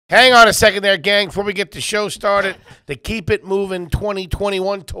Hang on a second there, gang. Before we get the show started, the Keep It Moving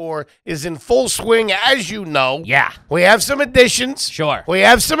 2021 tour is in full swing, as you know. Yeah. We have some additions. Sure. We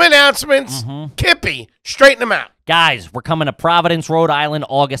have some announcements. Kippy, straighten them out. Guys, we're coming to Providence, Rhode Island,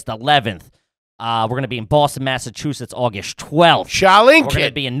 August 11th. We're going to be in Boston, Massachusetts, August 12th. Charlene We're going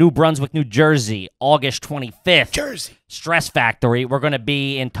to be in New Brunswick, New Jersey, August 25th. Jersey. Stress Factory. We're going to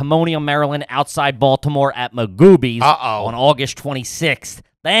be in Timonium, Maryland, outside Baltimore at Magooby's on August 26th.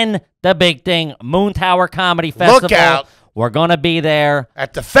 Then the big thing, Moon Tower Comedy Festival. Look out. We're going to be there.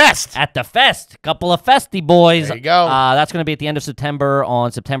 At the Fest. At the Fest. Couple of festy boys. There you go. That's going to be at the end of September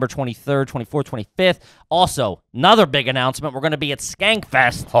on September 23rd, 24th, 25th. Also, another big announcement. We're going to be at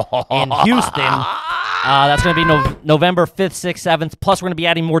Skankfest in Houston. That's going to be November 5th, 6th, 7th. Plus, we're going to be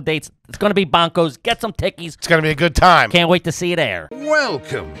adding more dates. It's going to be bonkos. Get some tickies. It's going to be a good time. Can't wait to see you there.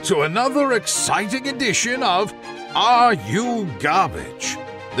 Welcome to another exciting edition of Are You Garbage?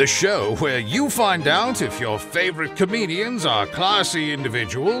 The show where you find out if your favorite comedians are classy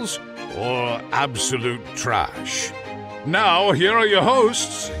individuals or absolute trash. Now, here are your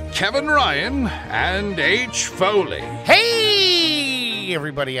hosts, Kevin Ryan and H. Foley. Hey,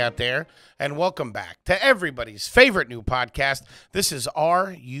 everybody out there, and welcome back to everybody's favorite new podcast. This is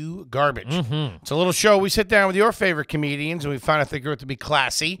Are You Garbage? It's a little show. We sit down with your favorite comedians, and we find out if they grow up to be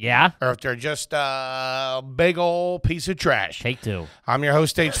classy. Yeah? Or if they're just a big old piece of trash. Take two. I'm your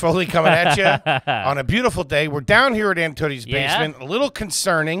host, H. Foley, coming at you on a beautiful day. We're down here at Aunt Tootie's basement. A little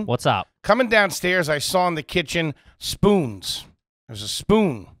concerning. What's up? Coming downstairs, I saw in the kitchen spoons. There's a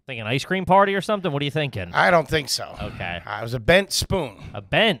spoon. Thinking ice cream party or something? What are you thinking? I don't think so. Okay. It was a bent spoon. A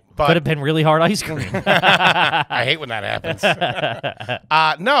bent? But could have been really hard ice cream. I hate when that happens.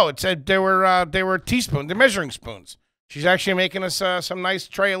 No, it said they were teaspoons. They're measuring spoons. She's actually making us some nice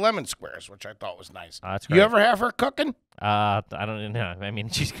tray of lemon squares, which I thought was nice. That's great. You ever have her cooking? I don't know. I mean,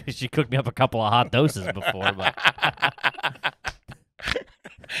 she cooked me up a couple of hot doses before, but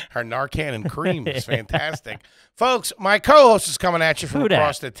her Narcan and cream is fantastic. Folks, my co-host is coming at you from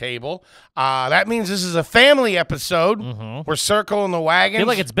across the table. That means this is a family episode. We're circling the wagons. I feel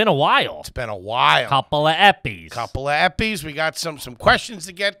like it's been a while. It's been a while. Couple of eppies. We got some questions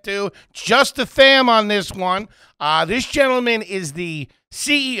to get to. Just the fam on this one. This gentleman is the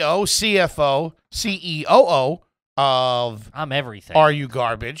CEO, CFO, CEOO of I'm everything. Are You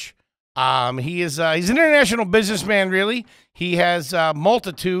Garbage? He's an international businessman, really. He has a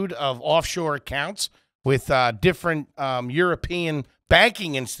multitude of offshore accounts with different European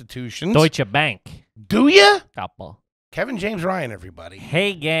banking institutions. Deutsche Bank. Do you? Couple. Kevin James Ryan, everybody.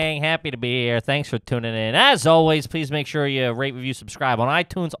 Hey, gang. Happy to be here. Thanks for tuning in. As always, please make sure you rate, review, subscribe on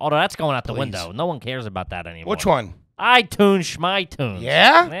iTunes. Although that's going out the window. No one cares about that anymore. Which one? iTunes, schmitunes.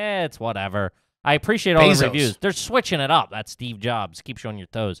 Yeah? It's whatever. I appreciate all the reviews. They're switching it up. That's Steve Jobs. Keeps you on your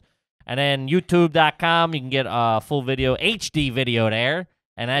toes. And then YouTube.com, you can get a full video, HD video there.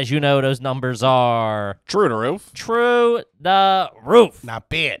 And as you know, those numbers are... True the roof. True the roof. Not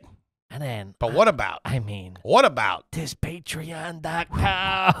bad. And then... But what about? I mean... What about? This Patreon.com.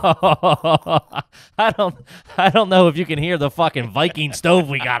 I don't know if you can hear the fucking Viking stove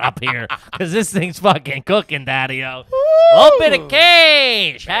we got up here. Because this thing's fucking cooking, daddy-o. Open a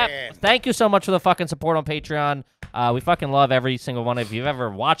cage. Thank you so much for the fucking support on Patreon. We fucking love every single one. If you've ever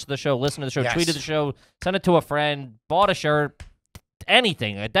watched the show, listened to the show, tweeted the show, sent it to a friend, bought a shirt,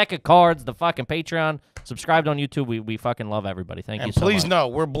 anything, a deck of cards, the fucking Patreon, subscribed on YouTube. We fucking love everybody. Thank you so much. And please know,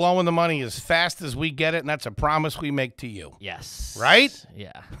 we're blowing the money as fast as we get it, and that's a promise we make to you. Yes. Right?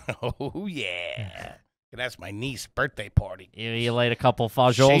 Yeah. Oh, yeah. That's my niece's birthday party. You laid a couple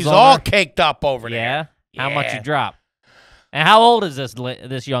fajoles She's on all her? caked up over Yeah? there. How much you drop? And how old is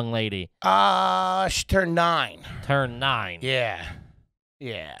this young lady? She turned 9. Turned 9. Yeah.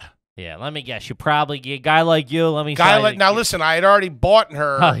 Yeah, let me guess. You probably get a guy like you. Now listen, I had already bought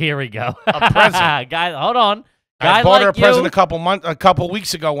her. Oh, here we go. A present. Hold on. I bought her a present a couple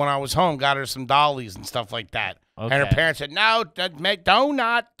weeks ago when I was home. Got her some dollies and stuff like that. Okay. And her parents said, "No, do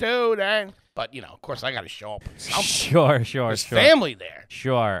not do that." But of course, I got to show up with something. Sure. There's family there.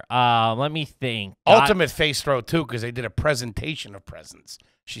 Sure. Let me think. Ultimate face throw too, because they did a presentation of presents.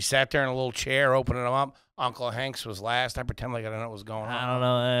 She sat there in a little chair, opening them up. Uncle Hank's was last. I pretend like I don't know what was going on. I don't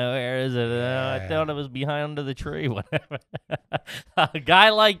know. Where is it? I thought it was behind under the tree. Whatever. A guy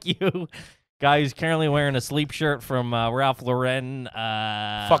like you, guy who's currently wearing a sleep shirt from Ralph Lauren.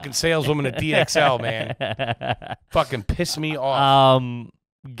 Fucking saleswoman at DXL, man. Fucking piss me off.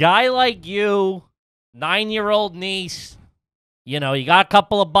 Guy like you, 9-year-old niece. You got a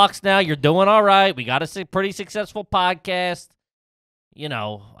couple of bucks now. You're doing all right. We got a pretty successful podcast.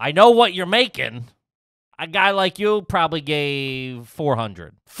 I know what you're making. A guy like you probably gave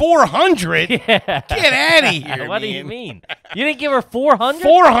 400. 400? Yeah. Get out of here, What do man. you mean? You didn't give her 400?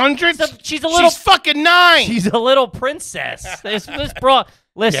 400? She's a little. She's fucking 9. She's a little princess. This brought.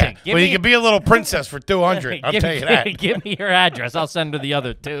 Listen, Yeah. Well, you can be a little princess for 200. I'll tell you that. Give me your address. I'll send her the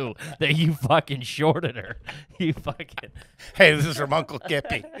other 2 that you fucking shorted her. You fucking. Hey, this is from Uncle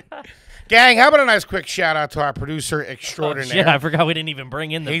Kippy. Gang, how about a nice quick shout out to our producer extraordinaire? Shit, I forgot we didn't even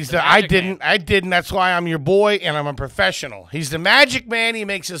bring in the. He's the the I Magic didn't. Man. I didn't. That's why I'm your boy and I'm a professional. He's the magic man. He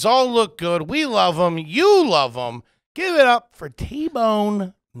makes us all look good. We love him. You love him. Give it up for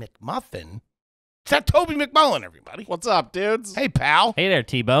T-Bone McMuffin. It's that Toby McMullen, everybody. What's up, dudes? Hey, pal. Hey there,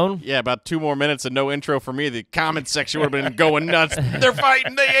 T-Bone. Yeah, about 2 more minutes and no intro for me. The comment section would have been going nuts. They're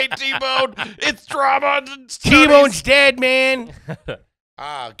fighting. They hate T-Bone. It's drama. T-Bone's dead, man.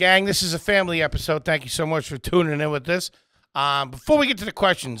 Gang, this is a family episode. Thank you so much for tuning in with this. Before we get to the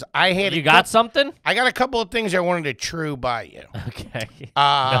questions, You got something? I got a couple of things I wanted to true by you. Okay.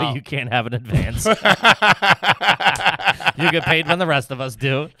 No, you can't have an advance. You get paid when the rest of us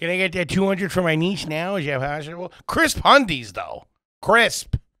do. Can I get that 200 for my niece now? Is that possible? Crisp Hundies, though.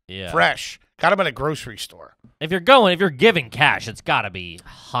 Crisp. Yeah. Fresh. Got them at a grocery store. If you're giving cash, it's got to be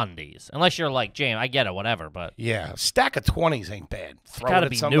Hundies. Unless you're like, James, I get it, whatever, but Yeah. A stack of 20s ain't bad. it's Throw got it to at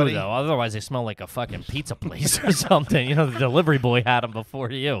be somebody. new, though. Otherwise, they smell like a fucking pizza place or something. You know, the delivery boy had them before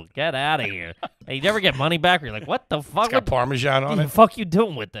you. Get out of here. Hey, you never get money back? Where you're like, what the fuck? It's got Parmesan on What it. the fuck you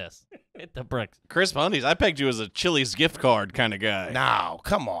doing with this? Hit the bricks. Chris Bundy's. I pegged you as a Chili's gift card kind of guy. No,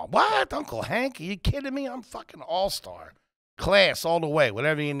 come on. What? Uncle Hank? Are you kidding me? I'm fucking all-star. Class all the way.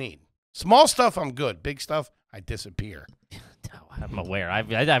 Whatever you need. Small stuff, I'm good. Big stuff, I disappear. I'm aware. I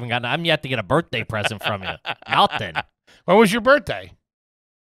haven't gotten. I'm yet to get a birthday present from you. Nothing. When was your birthday?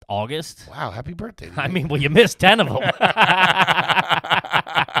 August. Wow, happy birthday. I mean, well, you missed 10 of them.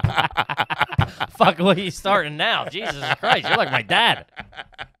 Fuck, what are you starting now? Jesus Christ, you're like my dad.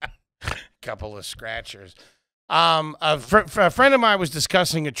 Couple of scratchers. A friend of mine was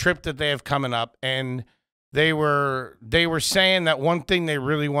discussing a trip that they have coming up, and they were saying that one thing they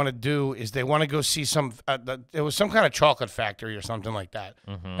really want to do is they want to go see it was some kind of chocolate factory or something like that.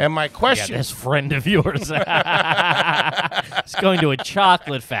 And my question, Yeah, this friend of yours is going to a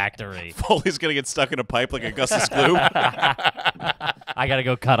chocolate factory. Foley's going to get stuck in a pipe like Augustus Gloop. I got to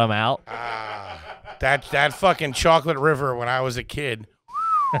go cut him out. that fucking chocolate river when I was a kid.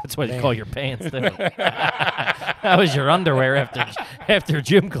 That's what you call your pants, too. That was your underwear after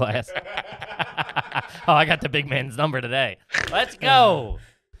gym class. Oh, I got the big man's number today. Let's go.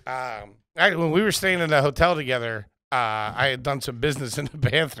 When we were staying in the hotel together, I had done some business in the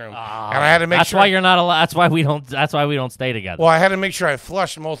bathroom, and I had to make That's sure. why you're not allowed. That's why we don't. That's why we don't stay together. Well, I had to make sure I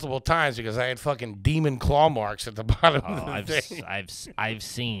flushed multiple times because I had fucking demon claw marks at the bottom of the thing. I've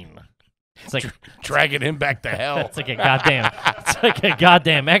seen. It's like Dragging him back to hell. it's like a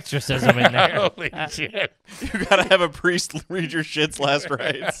goddamn exorcism in there. Holy shit. You got to have a priest read your shit's last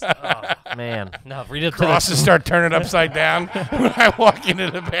rites. Oh man, no, read it to Crosses start turning upside down when I walk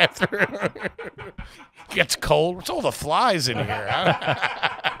into the bathroom. Gets cold. What's all the flies in here?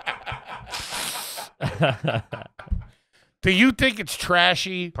 Huh? Do you think it's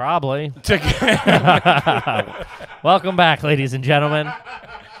trashy? Probably. To Welcome back, ladies and gentlemen.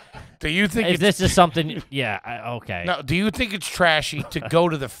 do you think If it's this is something, yeah, okay. no? Do you think it's trashy to go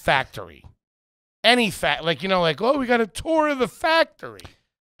to the factory? Any like oh, we got a tour of the factory.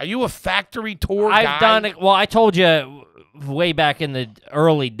 Are you a factory tour guy? I've done it. Well, I told you way back in the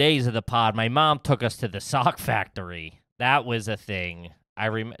early days of the pod, my mom took us to the sock factory. That was a thing.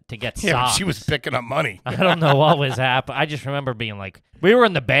 To get Yeah, socks. she was picking up money. I don't know what was happening. I just remember being like, we were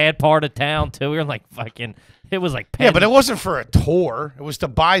in the bad part of town too. We were like fucking. It was like Yeah, but it wasn't for a tour. It was to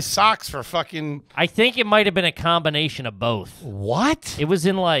buy socks for fucking. I think it might have been a combination of both. What? It was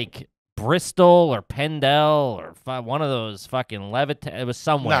in like Bristol or Pendle or one of those fucking Levitt. It was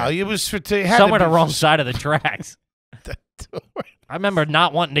somewhere. No, it was for Somewhere the wrong side of the tracks. I remember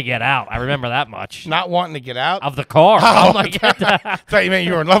not wanting to get out. I remember that much. Not wanting to get out. Of the car. Oh, I'm like, thought you meant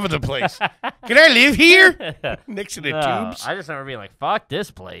you were in love with the place. Can I live here? Nixon and no, tubes. I just remember being like, fuck this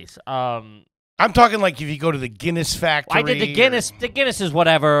place. I'm talking like if you go to the Guinness factory. I did the Guinness. The Guinness is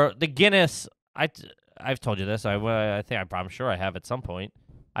whatever. The Guinness, I've told you this. I think I'm sure I have at some point.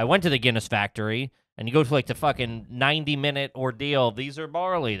 I went to the Guinness factory, and you go to like the fucking 90-minute ordeal. These are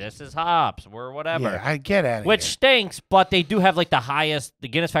barley. This is hops. We're whatever. Yeah, I get at it. Which stinks, but they do have like the highest. The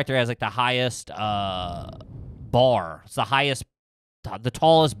Guinness factory has like the highest bar. It's the highest, the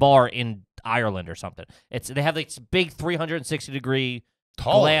tallest bar in Ireland or something. They have like this big 360-degree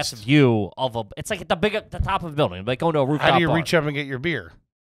glass view of a. It's like at the top of a building, like going to a rooftop. How do you bar. reach up and get your beer?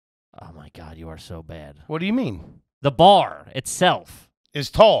 Oh my God, you are so bad. What do you mean? The bar itself Is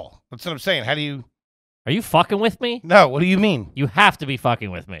tall. That's what I'm saying. How do you... Are you fucking with me? No, what do you mean? You have to be fucking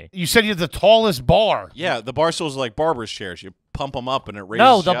with me. You said you're the tallest bar. Yeah, the bar stools are like barber's chairs. You pump them up and it raises.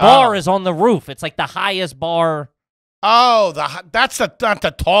 No, the you bar up. is on the roof. It's like the highest bar. Oh, that's not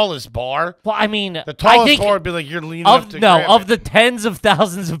the tallest bar. Well, I mean, The I tallest think bar would be like you're leaning up to grab of it. the tens of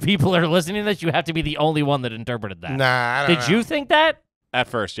thousands of people that are listening to this, you have to be the only one that interpreted that. Nah, I don't Did know. you think that? At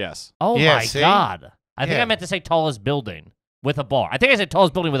first, yes. Oh Yeah, my see? God. I think Yeah. I meant to say tallest building with a bar. I think I said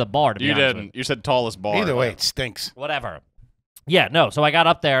tallest building with a bar, to be You honest with didn't. You said tallest bar. Either way, it stinks. Whatever. Yeah, no. So I got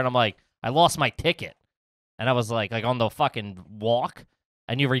up there and I'm like, I lost my ticket, and I was like on the fucking walk,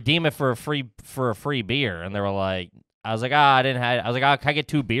 and you redeem it for a free beer, and they were like, I was like, I didn't have. I was like, can I get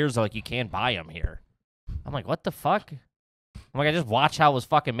 2 beers? They're like, you can't buy them here. I'm like, what the fuck? I'm like, I just watched how it was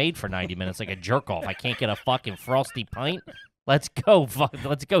fucking made for 90 minutes, like a jerk off. I can't get a fucking frosty pint. Let's go,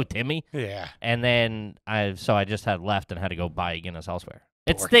 let's go, Timmy. Yeah. And then I just had left and had to go buy a Guinness elsewhere.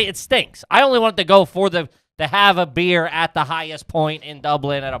 It stinks. I only wanted to go for to have a beer at the highest point in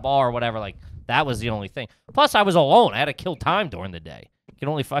Dublin at a bar or whatever. Like that was the only thing. Plus, I was alone. I had to kill time during the day.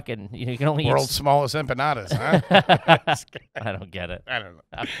 You can only World's smallest empanadas, huh? I don't get it. I don't know.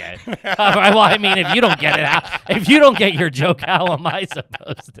 Okay. Well, I mean, if you don't get it, if you don't get your joke, how am I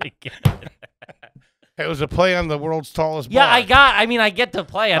supposed to get it? It was a play on the world's tallest bar. Yeah, I get to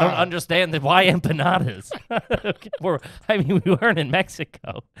play. I don't understand why empanadas. We weren't in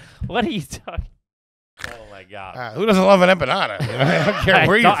Mexico. What are you talking? Oh my God. Who doesn't love an empanada? I don't care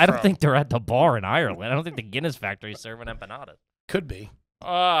where you're from. I don't think they're at the bar in Ireland. I don't think the Guinness factory is serving empanadas. Could be.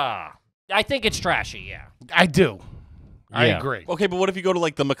 I think it's trashy. Yeah. I do. I Yeah. agree. Okay, but what if you go to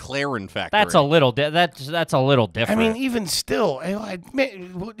like the McLaren factory? That's a little. That's a little I different. mean, even still,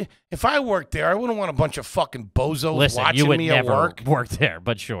 if I worked there, I wouldn't want a bunch of fucking bozos listen, watching you would me never at work. there,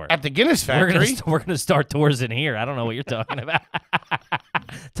 but sure. At the Guinness factory. We're gonna start tours in here. I don't know what you're talking about.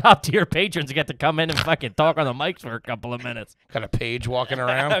 Top tier patrons get to come in and fucking talk on the mics for a couple of minutes. Got a page walking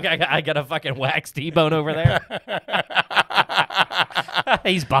around. I got a fucking wax T-bone over there.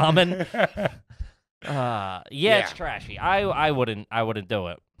 He's bombing. It's trashy. I wouldn't do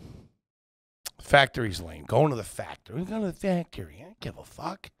it. Factory's lame. Going to the factory. We're going to the factory. I don't give a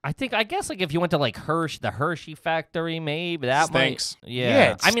fuck. I guess like if you went to like the Hershey factory, maybe that Stinks. might.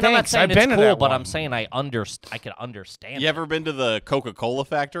 Yeah, it I mean, I'm not stinks. saying I've it's been to cool, that but one. I'm saying I could understand. You ever been to the Coca-Cola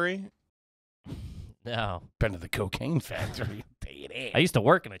factory? No. Been to the cocaine factory. I used to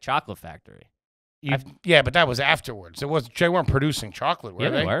work in a chocolate factory. Yeah, but that was afterwards. It was. They weren't producing chocolate, were Yeah,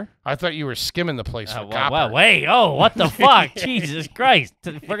 they? they were. I thought you were skimming the place for Wow, copper. wait, what the fuck? Jesus Christ.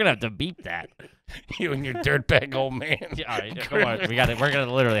 We're going to have to beep that. You and your dirtbag old man. Yeah, all right, come on. We're going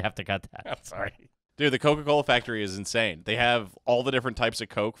to literally have to cut that. I'm sorry. Dude, the Coca-Cola factory is insane. They have all the different types of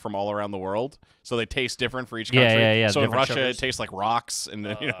Coke from all around the world, so they taste different for each country. Yeah, So in different Russia, sugars. it tastes like rocks, and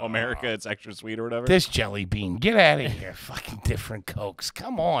then, America, it's extra sweet or whatever. This jelly bean, get out of here. Fucking different Cokes.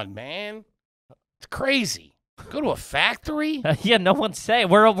 Come on, man. It's crazy. Go to a factory? Yeah, no one's saying.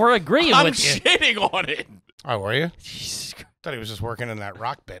 We're agreeing I'm with you. shitting on it. Oh, were you? Jesus Christ. Thought he was just working in that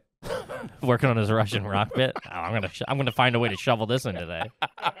rock bit. Working on his Russian rock bit. Oh, I'm gonna find a way to shovel this in today.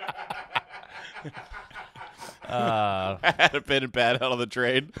 I had a bit and bad out on the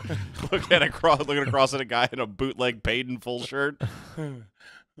train. looking across at a guy in a bootleg Payton full shirt.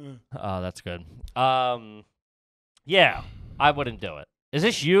 Oh, that's good. Yeah, I wouldn't do it. Is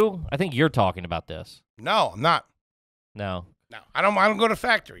this you? I think you're talking about this. No, I'm not. No. No, I don't go to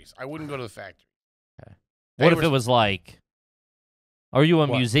factories. I wouldn't go to the factory. What if it was like? Are you a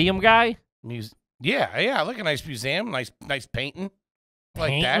What? museum guy? Yeah, I like a nice museum, nice painting. Like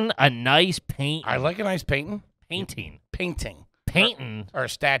Painting that. a nice paint. I like a nice painting. painting. Painting. Painting. Or a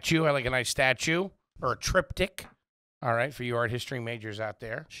statue. I like a nice statue. Or a triptych. All right, for you art history majors out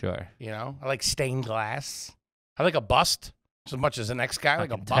there. Sure. You know, I like stained glass. I like a bust. As much as the next guy,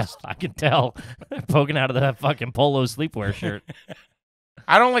 like a bust. I can tell. Poking out of that fucking polo sleepwear shirt.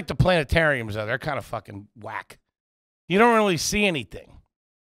 I don't like the planetariums, though. They're kind of fucking whack. You don't really see anything.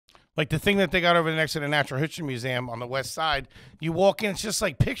 Like the thing that they got over next to the Natural History Museum on the west side, you walk in, it's just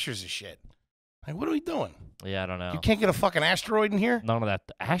like pictures of shit. Like, what are we doing? Yeah, I don't know. You can't get a fucking asteroid in here? None of that.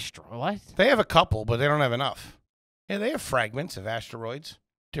 What? They have a couple, but they don't have enough. Yeah, they have fragments of asteroids,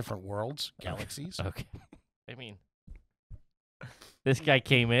 different worlds, galaxies. Okay. I mean, this guy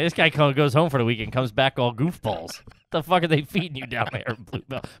came in. This guy goes home for the weekend, comes back all goofballs. The fuck are they feeding you down there in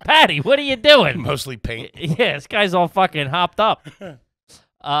Bluebell? Patty, what are you doing? Mostly paint. Yeah, this guy's all fucking hopped up.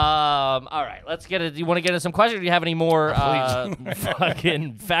 All right, let's get it. Do you want to get into some questions? Or do you have any more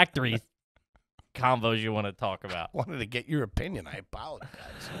fucking factory combos you want to talk about. Wanted to get your opinion. I apologize.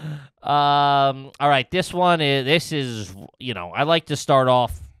 All right, this is I like to start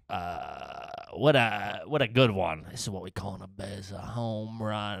off. What a good one. This is what we call a home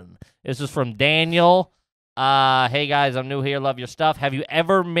run. This is from Daniel. Hey guys, I'm new here. Love your stuff. Have you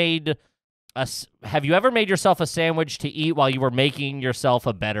ever made yourself a sandwich to eat while you were making yourself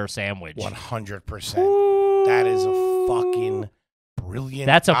a better sandwich? 100%. That is a fucking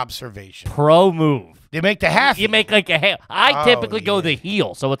brilliant observation. Pro move. You make the half. You make like a half. I typically go the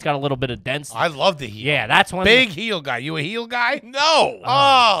heel, so it's got a little bit of density. I love the heel. Yeah, that's one. Big heel guy. You a heel guy? No.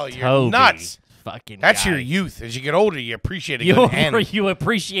 Oh, you're Toby, nuts. Fucking That's guy. your youth. As you get older, you appreciate a good end. You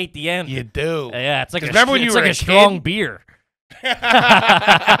appreciate the end. You do. Yeah, it's like remember when you were like a a strong kid? beer.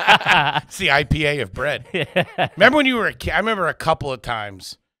 It's the IPA of bread. Remember when you were a kid? I remember a couple of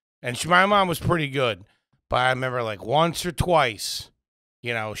times, and my mom was pretty good, but I remember like once or twice,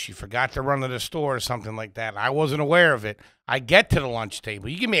 she forgot to run to the store or something like that. I wasn't aware of it. I get to the lunch table.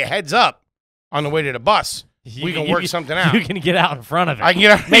 You give me a heads up on the way to the bus. We can work something out. You can get out in front of it. I can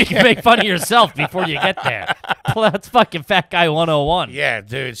get out. Make fun of yourself before you get there. Well, that's fucking fat guy 101. Yeah,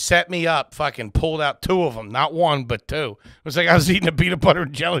 dude, set me up. Fucking pulled out 2 of them, not 1 but 2. It was like I was eating a peanut butter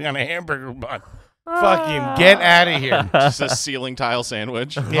and jelly on a hamburger bun. Fucking get out of here. Just a ceiling tile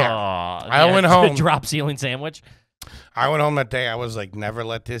sandwich. Yeah, I went home. Drop ceiling sandwich. I went home that day. I was like, never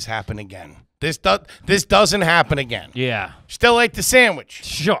let this happen again. This doesn't happen again. Yeah. Still ate the sandwich.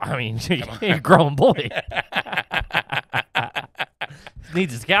 Sure. I mean, you're a grown boy.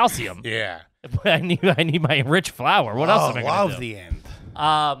 Needs his calcium. Yeah. I need my rich flour. What else am I love gonna do? the end.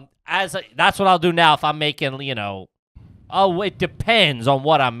 That's what I'll do now if I'm making, it depends on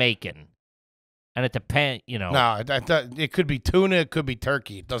what I'm making. And it depends, No, it could be tuna, it could be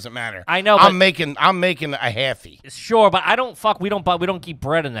turkey. It doesn't matter. I know. I'm making a halfie. Sure, but we don't keep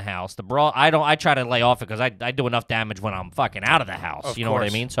bread in the house. I try to lay off it because I do enough damage when I'm fucking out of the house. You know what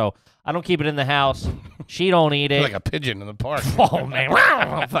I mean? So I don't keep it in the house. She don't eat it. Like a pigeon in the park. Oh man,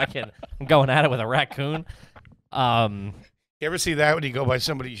 I'm going at it with a raccoon. You ever see that when you go by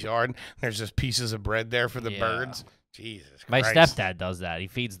somebody's yard and there's just pieces of bread there for the birds? Jesus Christ. My stepdad does that. He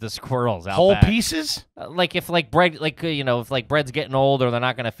feeds the squirrels out whole back. pieces? If bread, if bread's getting old or they're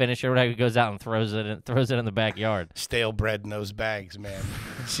not going to finish it, or whatever, he goes out and throws it in the backyard. Stale bread in those bags, man.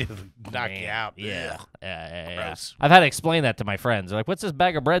 She'll knock you out. Yeah. Gross. I've had to explain that to my friends. They're like, "What's this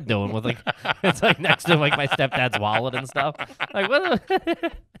bag of bread doing?" With it's like next to my stepdad's wallet and stuff. Like what?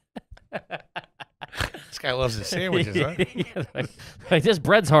 This guy loves his sandwiches, huh? Like, this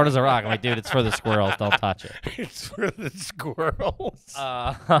bread's hard as a rock. I'm like, dude, it's for the squirrels. Don't touch it. It's for the squirrels.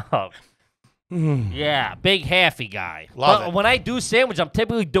 Yeah, big halfy guy. Love it. When I do sandwich, I'm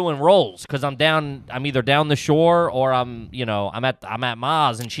typically doing rolls because I'm either down the shore or I'm at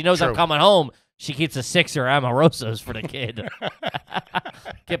Ma's and she knows I'm coming home. She keeps a 6er Amorosos for the kid.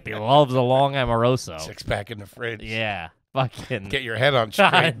 Kippy loves a long Amoroso. 6-pack in the fridge. Yeah. Fucking get your head on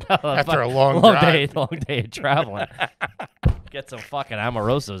straight after a long day of traveling. Get some fucking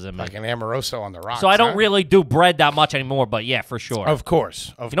Amorosos in me. Like an Amoroso on the rocks. So I don't really do bread that much anymore, but yeah, for sure. Of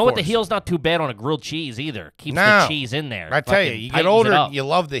course. You know what? The heel's not too bad on a grilled cheese either. Keeps the cheese in there. I tell you, you get older, you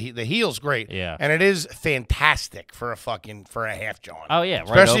love the heel's great. Yeah. And it is fantastic for a half John. Oh yeah, right.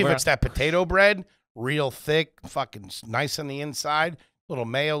 Especially if it's that potato bread, real thick, fucking nice on the inside. Little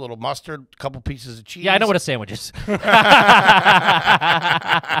mayo, little mustard, a couple pieces of cheese. Yeah, I know what a sandwich is.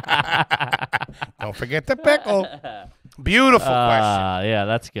 Don't forget the pickle. Beautiful question. Yeah,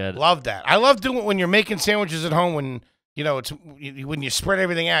 that's good. Love that. I love doing it when you're making sandwiches at home. When when you spread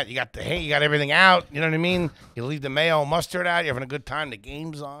everything out, you got everything out. You know what I mean? You leave the mayo and mustard out. You're having a good time. The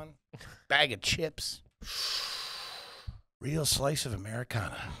game's on. Bag of chips. Real slice of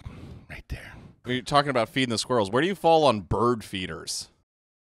Americana, right there. You're talking about feeding the squirrels. Where do you fall on bird feeders?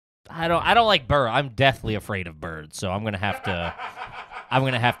 I don't like bird. I'm deathly afraid of birds, so I'm gonna have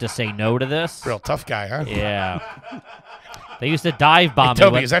to say no to this. Real tough guy, huh? Yeah. They used to dive bomb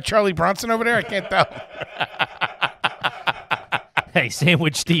Toby, me. is that Charlie Bronson over there? I can't tell. Hey,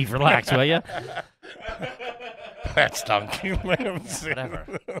 Sandwich Steve, relax, will you? That stunk. Whatever.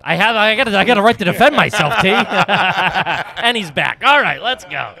 I got a right to defend myself, T. And he's back. All right, let's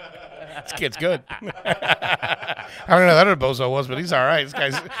go. This kid's good. I don't know who that other bozo was, but he's all right.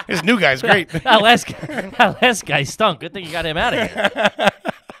 This new guy's great. that last guy stunk. Good thing you got him out of here.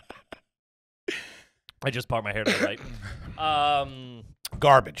 I just part my hair to the right.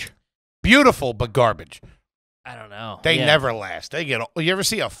 Garbage. Beautiful, but garbage. I don't know. They never last. They get. You ever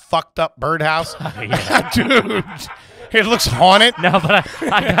see a fucked up birdhouse? Dude, it looks haunted. No, but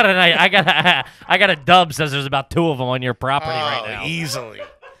I got a dub says there's about 2 of them on your property right now. Easily.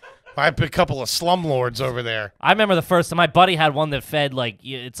 I have a couple of slumlords over there. I remember the first time my buddy had one that fed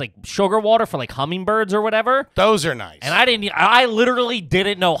it's like sugar water for like hummingbirds or whatever. Those are nice. And I literally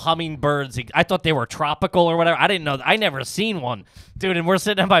didn't know hummingbirds. I thought they were tropical or whatever. I didn't know. I never seen one, dude. And we're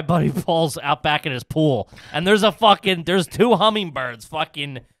sitting at my buddy Paul's out back in his pool, and there's two hummingbirds.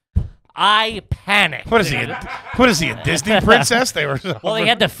 I panicked. What is he? A Disney princess? They were. Well, they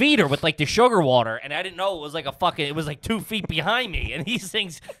had to feed her with like the sugar water, and I didn't know it was like it was like 2 feet behind me, and these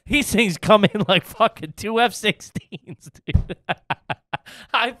things come in like fucking 2 F-16s, dude.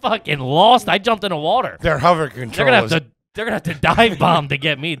 I fucking lost. I jumped in the water. Their hover control. They're gonna have to dive bomb to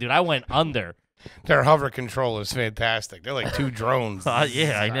get me, dude. I went under. Their hover control is fantastic. They're like 2 drones.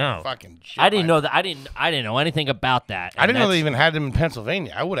 Yeah, I know. Fucking shit. I didn't know that. I didn't know anything about that. I didn't know they even had them in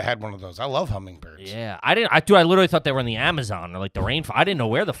Pennsylvania. I would have had one of those. I love hummingbirds. Yeah, I literally thought they were in the Amazon or like the rainforest. I didn't know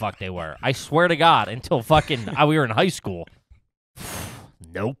where the fuck they were. I swear to God, until we were in high school.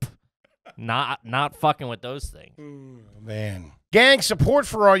 Nope. Not fucking with those things. Man. Gang, support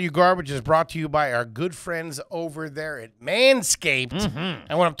for All You Garbage is brought to you by our good friends over there at Manscaped. Mm-hmm.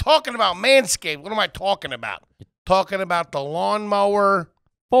 And when I'm talking about Manscaped, what am I talking about? Talking about the lawnmower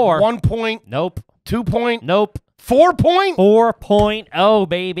 1 point. Nope. 2 point. Nope. 4 point. 4.0,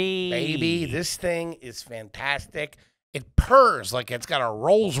 baby. Baby, this thing is fantastic. It purrs like it's got a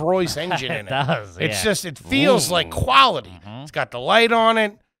Rolls Royce engine in it. It does, It's yeah. just, it feels like quality. It's got the light on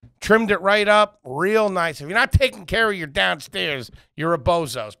it. Trimmed it right up, real nice. If you're not taking care of your downstairs, you're a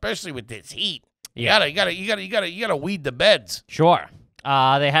bozo, especially with this heat. You gotta weed the beds. Sure.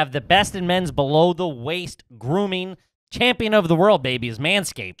 They have the best in men's below the waist grooming. Champion of the world, baby, is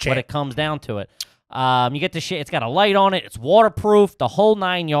Manscaped. When it comes down to it, you get the shit. It's got a light on it. It's waterproof. The whole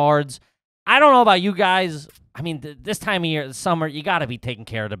 9 yards. I don't know about you guys. I mean, this time of year, the summer, you got to be taking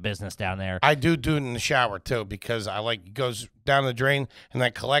care of the business down there. I do it in the shower, too, because it goes down the drain and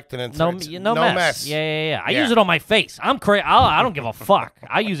then collect it. No mess. Yeah. I use it on my face. I'm crazy. I don't give a fuck.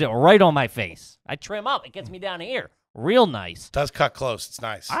 I use it right on my face. I trim up. It gets me down here. Real nice. Does cut close. It's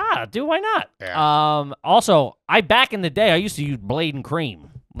nice. Dude, why not? Yeah. Also, back in the day, I used to use Blade and Cream,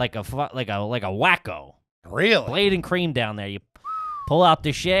 like a wacko. Really? Blade and Cream down there. You pull out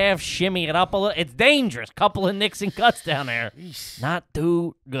the shaft, shimmy it up a little. It's dangerous. Couple of nicks and cuts down there. Not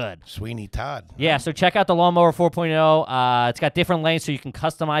too good. Sweeney Todd. Yeah, so check out the Lawnmower 4.0. It's got different lengths so you can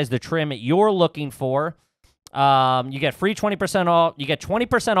customize the trim you're looking for. You get free 20% off. You get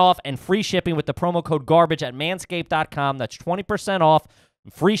 20% off and free shipping with the promo code GARBAGE at manscaped.com. That's 20% off,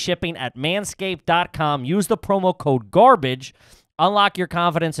 free shipping at manscaped.com. Use the promo code GARBAGE. Unlock your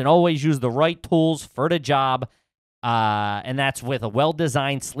confidence and always use the right tools for the job. And that's with a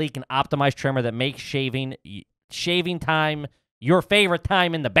well-designed, sleek, and optimized trimmer that makes shaving time your favorite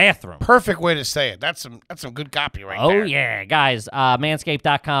time in the bathroom. Perfect way to say it. That's some good copy right there. Oh, yeah. Guys,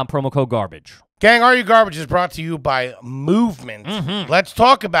 manscaped.com, promo code GARBAGE. Gang, Are You Garbage is brought to you by Movement. Let's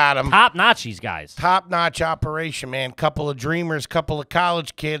talk about them. Top-notch, these guys. Top-notch operation, man. Couple of dreamers, couple of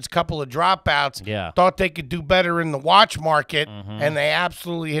college kids, couple of dropouts. Yeah. Thought they could do better in the watch market, and they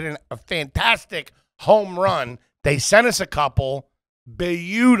absolutely hit a fantastic home run. They sent us a couple.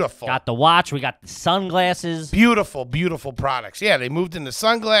 Beautiful. Got the watch. We got the sunglasses. Beautiful, beautiful products. Yeah, they moved into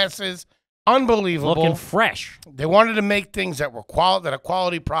sunglasses. Unbelievable. Looking fresh. They wanted to make things that were a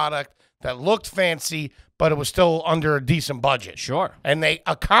quality product that looked fancy, but it was still under a decent budget. Sure. And they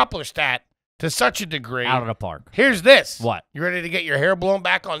accomplished that to such a degree. Out of the park. Here's this. What? You ready to get your hair blown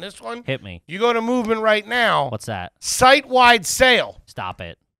back on this one? Hit me. You go to Movement right now. What's that? Site-wide sale. Stop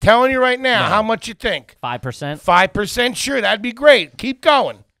it. Telling you right now, No. how much you think? 5%? 5%? Sure, that'd be great. Keep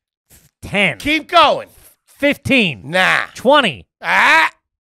going. 10. Keep going. 15. Nah. 20.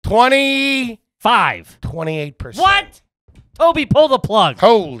 20. 5. 28%. What? Toby, pull the plug.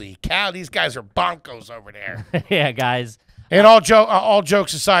 Holy cow, these guys are bonkos over there. Yeah, guys. And all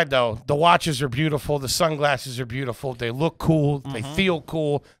jokes aside, though, the watches are beautiful. The sunglasses are beautiful. They look cool. They feel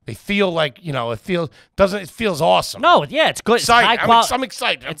cool. They feel like, it feels awesome. No, yeah, it's good. It's high I'm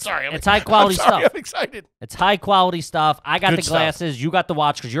excited. I'm sorry. It's high quality stuff. I'm excited. It's high quality stuff. I got Good the glasses. stuff. You got the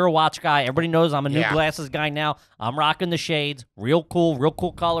watch because you're a watch guy. Everybody knows I'm a new Yeah. glasses guy now. I'm rocking the shades. Real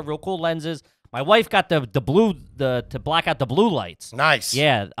cool color, real cool lenses. My wife got the blue to black out the blue lights. Nice.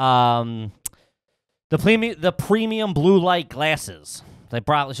 Yeah. The premium blue light glasses. They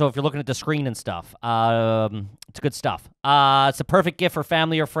brought, so if you're looking at the screen and stuff, it's good stuff. It's a perfect gift for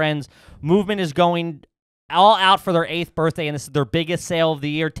family or friends. Movement is going all out for their 8th birthday, and this is their biggest sale of the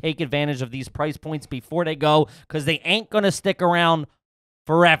year. Take advantage of these price points before they go, because they ain't going to stick around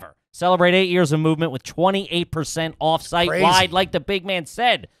forever. Celebrate 8 years of Movement with 28% off site-wide, like the big man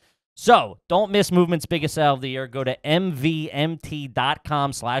said. So don't miss Movement's biggest sale of the year. Go to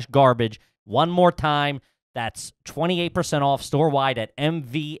mvmt.com/garbage. One more time. That's 28% off store-wide at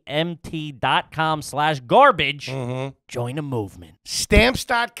mvmt.com/garbage. Join a movement.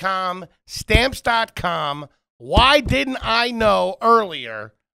 Stamps.com. Stamps.com. Why didn't I know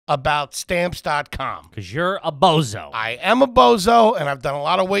earlier about Stamps.com? Because you're a bozo. I am a bozo, and I've done a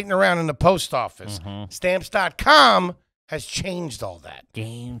lot of waiting around in the post office. Stamps.com has changed all that.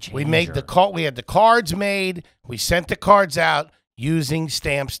 Game changer. We made we had the cards made. We sent the cards out using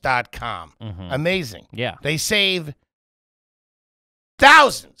Stamps.com. Amazing. Yeah. They save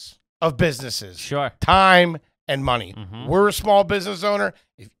thousands of businesses Sure. time and money. We're a small business owner.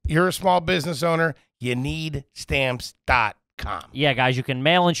 If you're a small business owner, you need Stamps.com. Yeah, guys, you can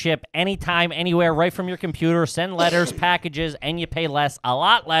mail and ship anytime, anywhere, right from your computer. Send letters, packages, and you pay less, a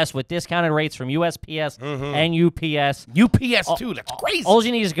lot less, with discounted rates from USPS and UPS. UPS, too. That's crazy. All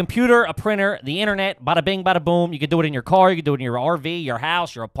you need is a computer, a printer, the internet, bada bing, bada boom. You can do it in your car. You can do it in your RV, your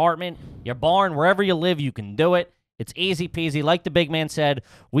house, your apartment, your barn, wherever you live, you can do it. It's easy peasy. Like the big man said,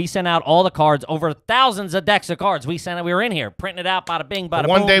 we sent out all the cards, over thousands of decks of cards. We were in here, printing it out, bada bing, bada boom.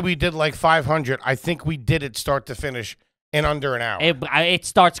 One day we did like 500. I think we did it start to finish in under an hour. It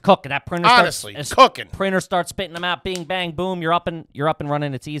starts cooking. That printer Honestly, starts cooking. Printer starts spitting them out. Bing, bang, boom. You're up and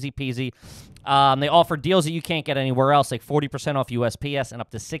running. It's easy peasy. They offer deals that you can't get anywhere else, like 40% off USPS and up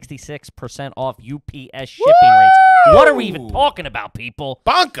to 66% off UPS shipping rates. What are we even talking about, people?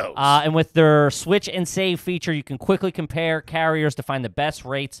 Bonkos. And with their switch and save feature, you can quickly compare carriers to find the best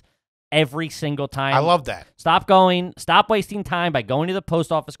rates every single time. I love that. Stop wasting time by going to the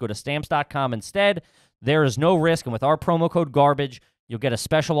post office. Go to Stamps.com instead. There is no risk, and with our promo code GARBAGE, you'll get a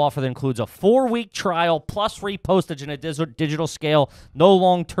special offer that includes a 4-week trial plus free postage in a digital scale. No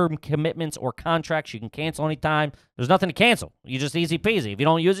long-term commitments or contracts. You can cancel anytime. There's nothing to cancel. You just easy peasy. If you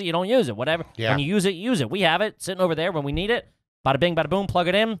don't use it, you don't use it. Whatever. Yeah. When you use it. We have it sitting over there when we need it. Bada bing, bada boom, plug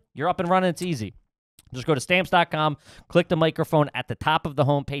it in. You're up and running. It's easy. Just go to Stamps.com, click the microphone at the top of the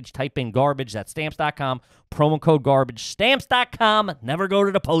homepage, type in garbage. That's Stamps.com, promo code garbage. Stamps.com, never go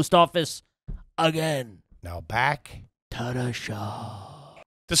to the post office again. Now back to the show.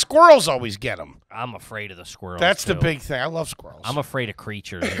 The squirrels always get them. I'm afraid of the squirrels. That's too. the big thing. I love squirrels. I'm afraid of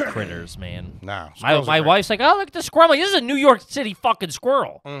creatures and critters, man. No, My wife's like, oh, look at the squirrel. I'm like, this is a New York City fucking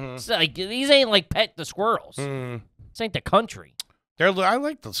squirrel. It's like, these ain't like pet the squirrels. This ain't the country. I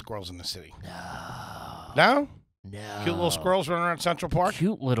like the squirrels in the city. No? Cute little squirrels running around Central Park?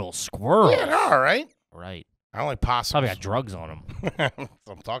 Cute little squirrels. Yeah, they're all right. Right. I don't like possums. Probably got drugs on them. That's what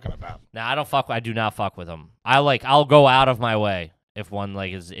I'm talking about. No, I do not fuck with them. I'll go out of my way if one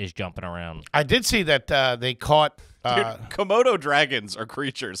like is jumping around. I did see that they caught. Dude, Komodo dragons are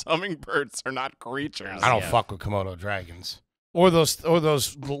creatures. Hummingbirds are not creatures. I don't fuck with Komodo dragons. Or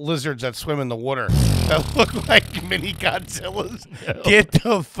those lizards that swim in the water that look like mini Godzillas. No. Get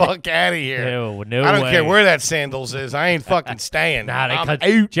the fuck out of here. No I don't way. care where that sandals is. I ain't fucking staying.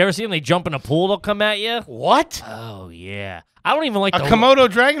 Did you ever see them? They jump in a pool, they'll come at you. What? Oh, yeah. I don't even like a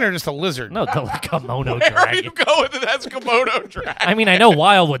Komodo dragon or just a lizard? No, the Komodo Where dragon. are you going with it? That's Komodo dragon. I mean, I know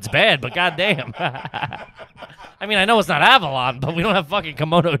Wildwood's bad, but goddamn. I mean, I know it's not Avalon, but we don't have fucking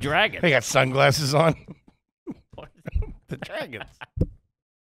Komodo dragon. They got sunglasses on. The dragons.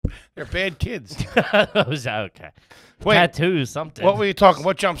 They're bad kids. Okay. Wait, tattoos, something. What were you talking?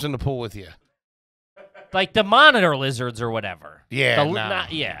 What jumps in the pool with you? Like the monitor lizards or whatever. Yeah,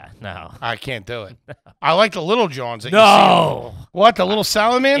 no. I can't do it. I like the little Johns. That No. You see. What, the little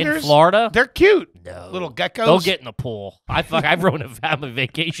salamanders? In Florida? They're cute. No. Little geckos. Go get in the pool. I've ruined a family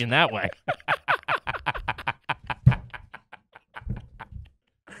vacation that way.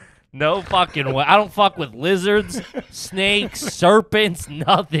 No fucking way. I don't fuck with lizards, snakes, serpents,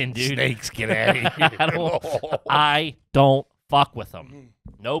 nothing, dude. Snakes, get out of here. I don't fuck with them.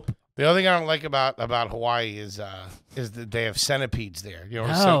 Nope. The other thing I don't like about Hawaii is that they have centipedes there. You know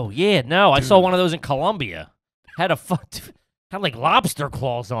what I'm Oh, yeah, no. I saw one of those in Colombia. Had like lobster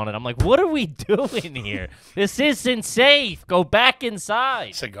claws on it. I'm like, what are we doing here? This isn't safe. Go back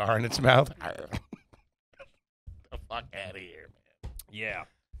inside. Cigar in its mouth. The fuck out of here, man. Yeah.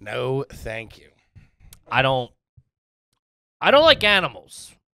 No, thank you. I don't like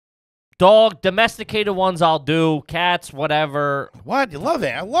animals. Domesticated ones I'll do. Cats, whatever. What? You love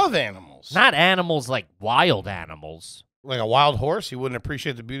it? I love animals. Not animals like wild animals. Like a wild horse? You wouldn't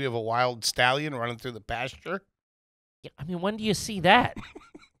appreciate the beauty of a wild stallion running through the pasture? Yeah, I mean, when do you see that?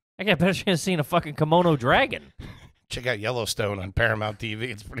 I got a better chance of seeing a fucking Komodo dragon. Check out Yellowstone on Paramount TV.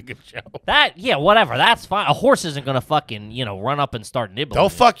 It's a pretty good show. Whatever. That's fine. A horse isn't going to fucking, run up and start nibbling. They'll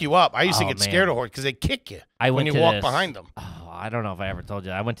fuck you up. I used to get man. scared of horses because they kick you when you walk behind them. Oh, I don't know if I ever told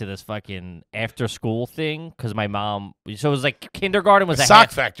you. I went to this fucking after school thing because my mom. So it was like kindergarten was a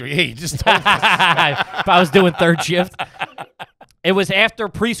sock factory. Hey, you just told us. I was doing third shift. It was after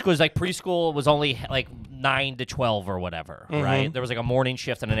preschool. It was like preschool was only like 9 to 12 or whatever, right? There was like a morning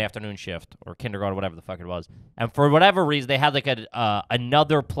shift and an afternoon shift, or kindergarten, whatever the fuck it was. And for whatever reason, they had like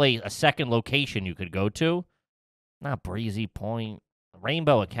another place, a second location you could go to. Not Breezy Point,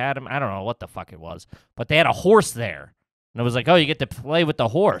 Rainbow Academy. I don't know what the fuck it was, but they had a horse there, and it was like, oh, you get to play with the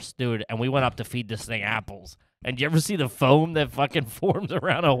horse, dude. And we went up to feed this thing apples. And you ever see the foam that fucking forms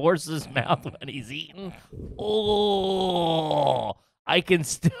around a horse's mouth when he's eating? Oh, I can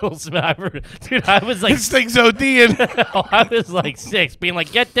still smell it. Dude, I was like... This thing's ODing. I was like 6, being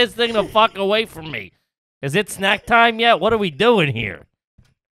like, get this thing the fuck away from me. Is it snack time yet? What are we doing here?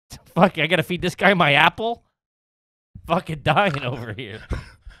 Fuck, I gotta feed this guy my apple? Fucking dying over here.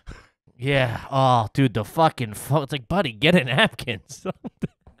 Yeah. Oh, dude, the fucking... It's like, buddy, get a napkin.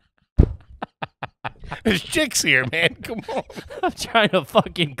 There's chicks here, man. Come on. I'm trying to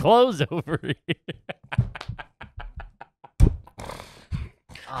fucking close over here.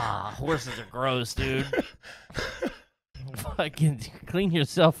 Horses are gross, dude. Fucking clean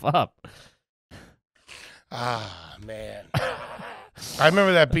yourself up. Man. I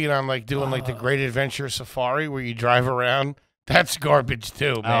remember that being on like doing like the Great Adventure Safari where you drive around. That's garbage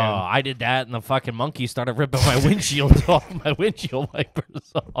too, man. Oh, I did that, and the fucking monkey started ripping my windshield off, my windshield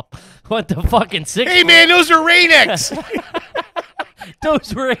wipers off. What the fucking six? Hey, man, those are Rain-X.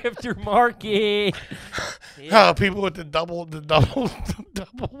 Those were after market. Oh, people with the double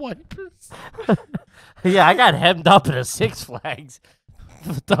wipers. Yeah, I got hemmed up at a Six Flags.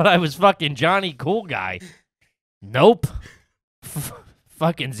 Thought I was fucking Johnny Cool Guy. Nope.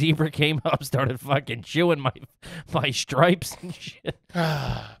 Fucking zebra came up, started fucking chewing my stripes and shit.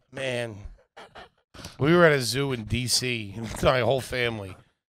 Man. We were at a zoo in D.C. My whole family.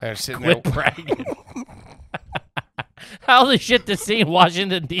 They're sitting Quit there. bragging. How the shit to see in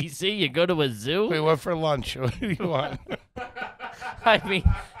Washington, D.C.? You go to a zoo? We went for lunch. What do you want? I mean,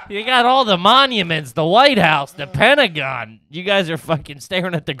 you got all the monuments, the White House, the Pentagon. You guys are fucking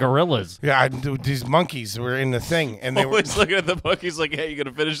staring at the gorillas. Yeah, these monkeys were in the thing. And they were Always looking at the monkeys like, hey, you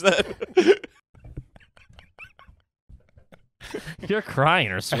going to finish that? You're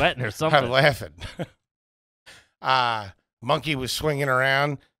crying or sweating or something. I'm laughing. Monkey was swinging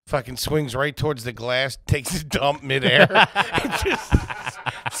around. Fucking swings right towards the glass, takes a dump midair.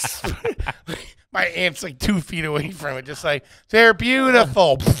 My aunt's like 2 feet away from it, just like, they're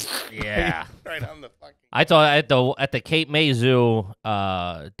beautiful. Yeah. Right on the fucking... I thought at the Cape May Zoo,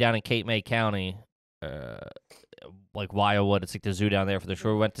 down in Cape May County, like Wildwood, it's like the zoo down there for the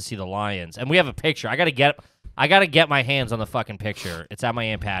shore. We went to see the lions, and we have a picture. I gotta get my hands on the fucking picture. It's at my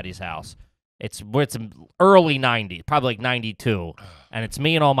Aunt Patty's house. It's early 90s, probably like 92, and it's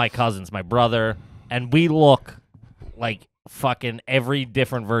me and all my cousins, my brother, and we look like fucking every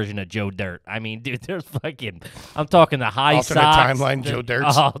different version of Joe Dirt. I mean, dude, there's fucking, I'm talking the high alternate socks. timeline Joe Dirt.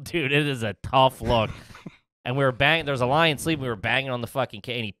 Oh, dude, it is a tough look. And we were banging, there was a lion sleeping, we were banging on the fucking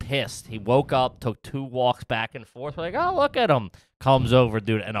cage, and he pissed. He woke up, took 2 walks back and forth. We're like, oh, look at him. Comes over,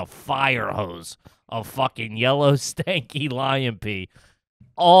 dude, and a fire hose of fucking yellow stanky lion pee.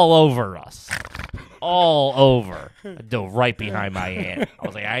 All over us. All over. I dove right behind my aunt. I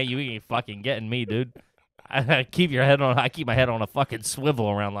was like, hey, you ain't fucking getting me, dude. I keep my head on a fucking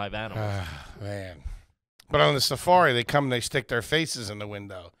swivel around live animals. Man. But on the safari, they stick their faces in the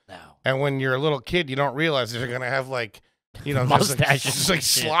window. No. And when you're a little kid, you don't realize they're going to have like, mustaches. Just like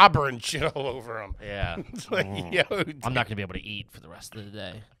slobber and shit all over them. Yeah. It's like, yo, dude. I'm not going to be able to eat for the rest of the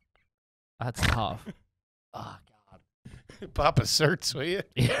day. That's tough. Oh, Papa Certs, will you?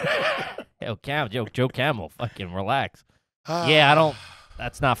 Joe Camel, fucking relax. Yeah,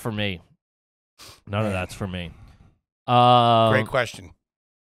 that's not for me. None of that's for me. Great question.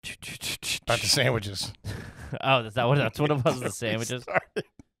 About the sandwiches. Oh, that's what it was, the sandwiches?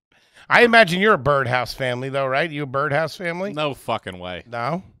 I imagine you're a birdhouse family, though, right? You a birdhouse family? No fucking way.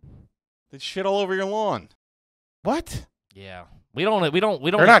 No? They shit all over your lawn. What? Yeah. We don't.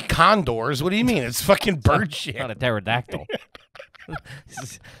 They're not condors. What do you mean? It's fucking bird shit. Not a pterodactyl.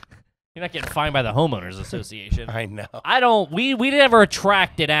 You're not getting fined by the homeowners association. I know. We never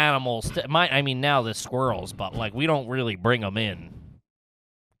attracted animals. Now the squirrels, but like we don't really bring them in.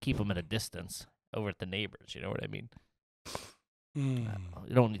 Keep them at a distance over at the neighbors. You know what I mean? You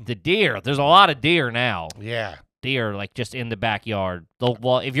don't. The deer. There's a lot of deer now. Yeah. Deer like just in the backyard.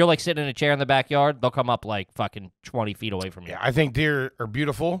 If you're like sitting in a chair in the backyard, they'll come up like fucking 20 feet away from you. Yeah, I think deer are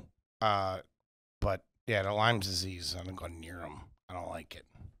beautiful, but yeah, the Lyme disease, I don't go near them. I don't like it.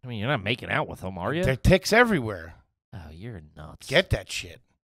 I mean, you're not making out with them, are you? There are ticks everywhere. Oh, you're nuts. Get that shit.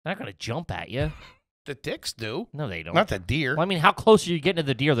 They're not going to jump at you. The ticks do. No, they don't. Not the deer. Well, I mean, how close are you getting to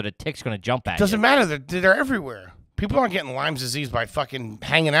the deer that a tick's going to jump at you? Doesn't matter. They're everywhere. People aren't getting Lyme disease by fucking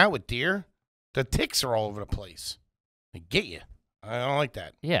hanging out with deer. The ticks are all over the place. They get you. I don't like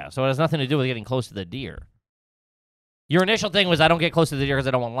that. Yeah, so it has nothing to do with getting close to the deer. Your initial thing was, I don't get close to the deer because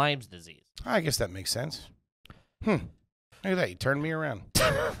I don't want Lyme's disease. I guess that makes sense. Look at that. You turned me around.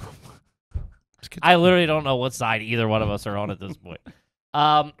 I literally don't know what side either one of us are on at this point.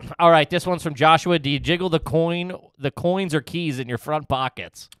 All right, this one's from Joshua. Do you jiggle the coins or keys in your front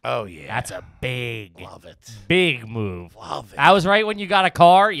pockets? Oh, yeah. That's a Love it. big move. Love it. I was right when you got a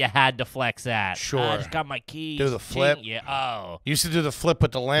car, you had to flex that. Sure. I just got my keys. Do the flip. Yeah. Oh. Used to do the flip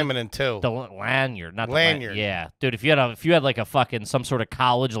with the laminate, too. The lanyard, not the Lanyard. Yeah, dude. If you had like a fucking some sort of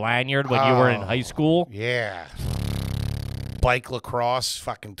college lanyard when you were in high school. Yeah. Bike lacrosse,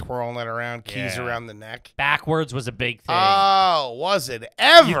 fucking twirling it around, keys Yeah. around the neck. Backwards was a big thing. Oh, was it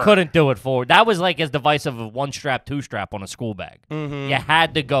ever? You couldn't do it forward. That was like as divisive of one strap, two strap on a school bag. Mm-hmm. You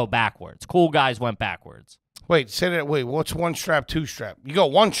had to go backwards. Cool guys went backwards. Wait, say that. Wait, what's one strap, two strap? You go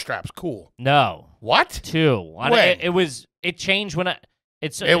one strap's cool. No, What? two. When? It changed when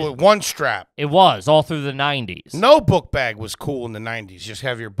It was one strap. It was all through the 90s. No book bag was cool in the 90s. Just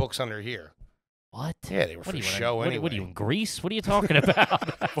have your books under here. What? Yeah, they were for show anyway. What are you in Greece? What are you talking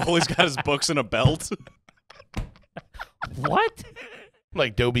about? Foley's got his books in a belt. What?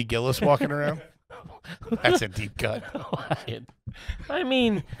 Like Dobie Gillis walking around? That's a deep cut. I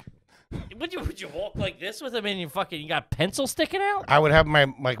mean, would you walk like this with him and you got pencil sticking out? I would have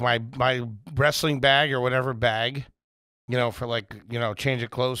my wrestling bag or whatever bag, for change of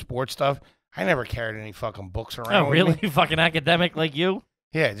clothes, sports stuff. I never carried any fucking books around. Oh, really? With me. Fucking academic like you?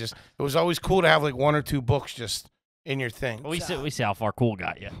 Yeah, it was always cool to have like one or two books just in your thing. We see how far cool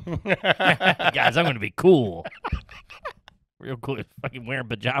got you. Guys, I'm going to be cool. Real cool. Fucking wearing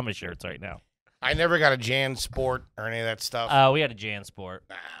pajama shirts right now. I never got a Jan Sport or any of that stuff. We had a Jan Sport.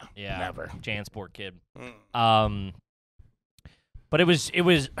 Nah, Yeah. never. Jan Sport kid. Mm. But it was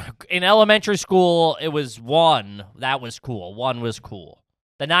in elementary school, it was one. That was cool. One was cool.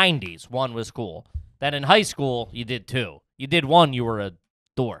 The 90s, one was cool. Then in high school, you did two. You did one, you were a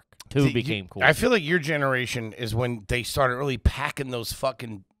dork. Two became cool. I feel like your generation is when they started really packing those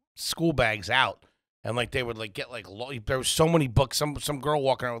fucking school bags out. And like they would like get like there was so many books. Some girl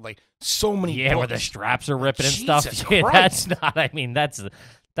walking around with like so many books. where the straps are ripping and Jesus stuff. Yeah, Christ. that's not. I mean, that's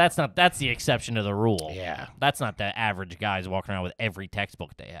the exception to the rule. Yeah. That's not the average guys walking around with every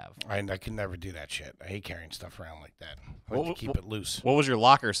textbook they have. I could never do that shit. I hate carrying stuff around like that. I like to keep it loose. What was your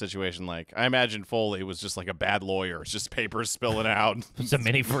locker situation like? I imagine Foley was just like a bad lawyer. It's just papers spilling out. It's a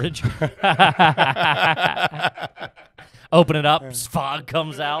mini fridge. Open it up, fog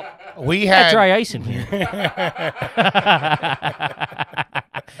comes out. We Got had dry ice in here.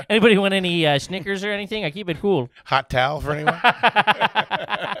 Anybody want any Snickers or anything? I keep it cool. hot towel for anyone.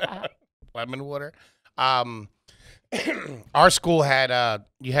 Lemon water. Our school had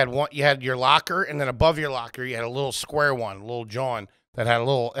you had your locker, and then above your locker you had a little square one, a little John that had a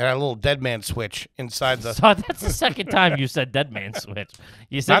little dead man switch inside the. So that's the second time you said dead man switch.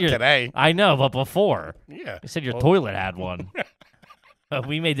 You said Not today. I know, but before. Yeah. You said your toilet had one.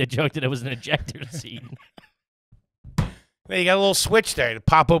 We made the joke that it was an ejector seat. Then you got a little switch there to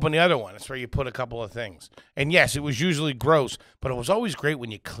pop open the other one. That's where you put a couple of things. And yes, it was usually gross, but it was always great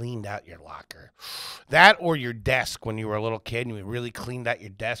when you cleaned out your locker. That or your desk when you were a little kid and you really cleaned out your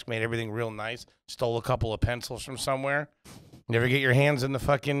desk, made everything real nice, stole a couple of pencils from somewhere. You ever get your hands in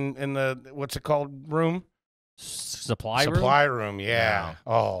the what's it called, room? Supply room, yeah.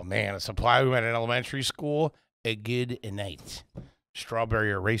 Oh, man, a supply room at an elementary school, a good night.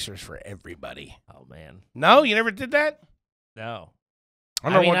 Strawberry erasers for everybody. Oh, man. No, you never did that? No.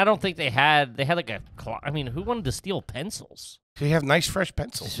 I mean, I don't think they had like a. Who wanted to steal pencils? you have nice fresh It's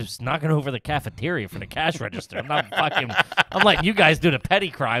pencils. just knocking over the cafeteria for the cash register. I'm letting you guys do the petty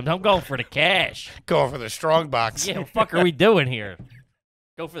crimes. I'm going for the cash. Going for the strong box. Yeah, what the fuck are we doing here?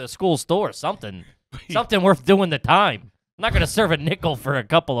 Go for the school store. Something worth doing the time. I'm not going to serve a nickel for a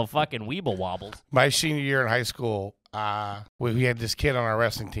couple of fucking weeble wobbles. My senior year in high school, we had this kid on our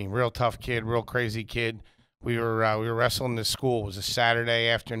wrestling team. Real tough kid, real crazy kid. We were wrestling this school. It was a Saturday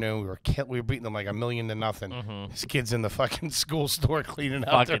afternoon. We were beating them like 1,000,000 to nothing. Mm-hmm. This kid's in the fucking school store cleaning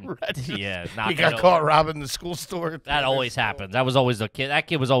out the register. Yeah, He got caught robbing the school store. That always happens. That was always the kid. That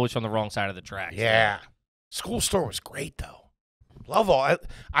kid was always from the wrong side of the tracks. Yeah. School store was great, though. Love all.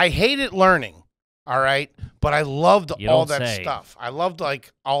 I hated learning, all right? But I loved all that stuff. I loved,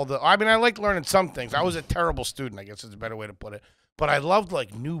 like, I liked learning some things. I was a terrible student, I guess is a better way to put it. But I loved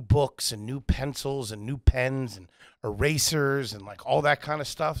like new books and new pencils and new pens and erasers and like all that kind of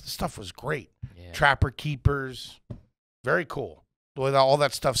stuff. The stuff was great. Yeah. Trapper Keepers, very cool. The way that all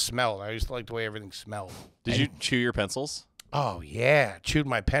that stuff smelled. I used to like the way everything smelled. Did you chew your pencils? Oh yeah, chewed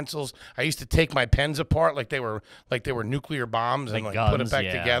my pencils. I used to take my pens apart like they were nuclear bombs and like guns, put it back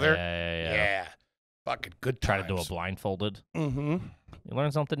together. Yeah. Fucking good Try times. to do it blindfolded. Mm-hmm. You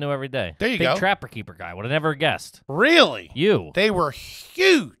learn something new every day. There you Big go. Trapper Keeper guy. Would have never guessed. Really? You. They were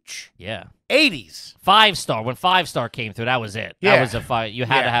huge. Yeah. 80s. 5-star. When 5-star came through, that was it. Yeah. That was a 5. You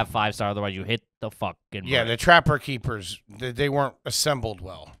had Yeah. to have 5-star, otherwise you hit the fucking Yeah, the brick. Trapper Keepers, they weren't assembled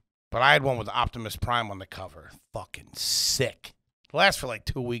well. But I had one with Optimus Prime on the cover. Fucking sick. It lasts for like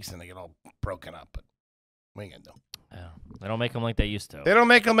 2 weeks and they get all broken up. But we ain't gonna do. Yeah. They don't make them like they used to. They don't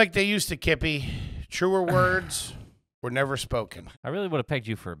make them like they used to, Kippy. Truer words were never spoken. I really would have pegged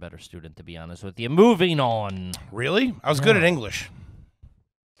you for a better student, to be honest with you. Moving on. Really? I was good at English.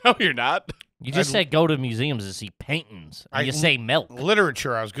 No, you're not. You just said go to museums to see paintings. And you say milk.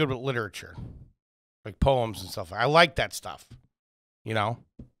 Literature, I was good with literature. Like poems and stuff. I like that stuff. You know?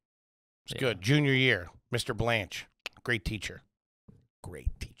 It's good. Junior year, Mr. Blanche. Great teacher. Great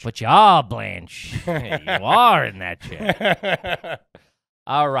teacher. But you are, Blanche. You are in that shit.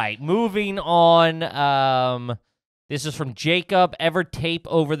 All right, moving on. This is from Jacob. Ever tape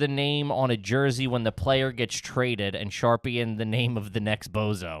over the name on a jersey when the player gets traded and Sharpie in the name of the next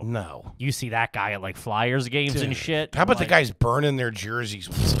bozo? No. You see that guy at like Flyers games and shit? How about the Like, guys burning their jerseys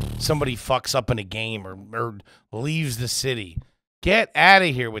when somebody fucks up in a game or leaves the city? Get out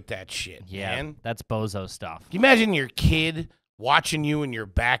of here with that shit, Yeah, man. that's bozo stuff. Can you imagine your kid watching you in your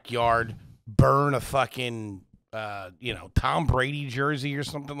backyard burn a fucking, Tom Brady jersey or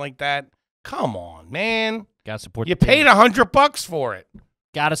something like that? Come on, man. Gotta support You the paid team. $100 for it.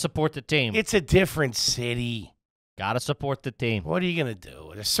 Gotta support the team. It's a different city. Gotta support the team. What are you going to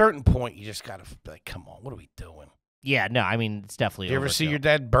do? At a certain point, you just got to be like, come on, what are we doing? Yeah, no, I mean, it's definitely You ever see overkill. your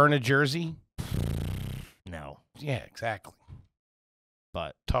dad burn a jersey? No, Yeah, exactly.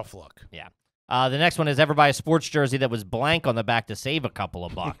 but Tough luck. yeah. The next one is ever buy a sports jersey that was blank on the back to save a couple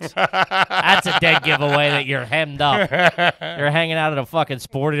of bucks. That's a dead giveaway that you're hemmed up. You're hanging out at a fucking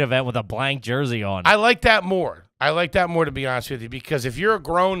sporting event with a blank jersey on. I like that more. To be honest with you, because if you're a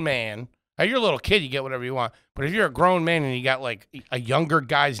grown man, now you're a little kid, you get whatever you want. But if you're a grown man and you got like a younger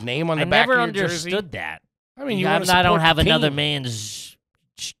guy's name on the back never of your jersey, understood that. I mean, I want don't have the another team. man's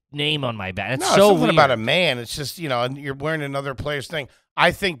name on my back. It's No, so it's something weird. about a man. It's just you're wearing another player's thing.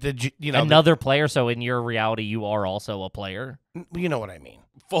 I think Another player, so in your reality, you are also a player. you know what I mean.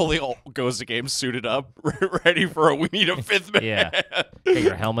 Foley goes to games suited up, ready for a we need a fifth man. Yeah. Get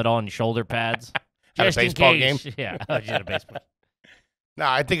your helmet on, shoulder pads. At a Just in baseball case. game? Yeah, just at a baseball. No,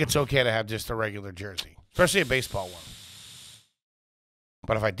 I think it's okay to have just a regular jersey, especially a baseball one.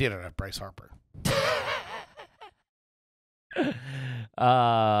 But if I did, I'd have Bryce Harper.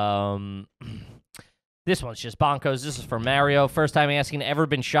 This one's just bonkos. This is for Mario. First time asking, ever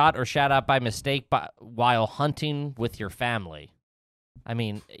been shot or shot at by mistake while hunting with your family? I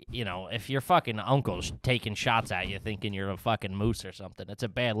mean, if your fucking uncle's taking shots at you thinking you're a fucking moose or something, it's a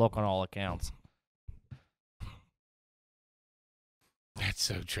bad look on all accounts. That's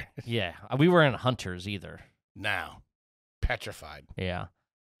so true. Yeah, we weren't hunters either. Now, petrified. Yeah.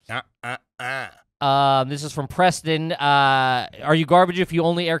 Uh. This is from Preston. Are you garbage if you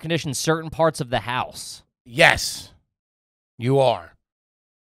only air condition certain parts of the house? Yes, you are.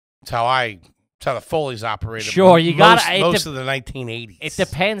 That's how the Foley's operated. Sure, you gotta- most of the 1980s. It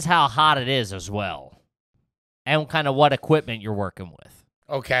depends how hot it is as well, and kind of what equipment you're working with.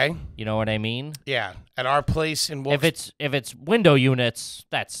 Okay. You know what I mean? Yeah. At our place in Wilkes, If it's window units,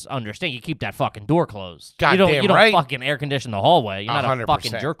 that's understand. You keep that fucking door closed. you Goddamn don't right. fucking air condition the hallway. You're not a 100%.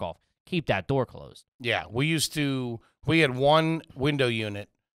 fucking jerk off. Keep that door closed. yeah, we had one window unit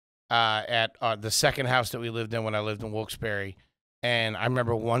at the second house that we lived in when I lived in Wilkes-Barre, and I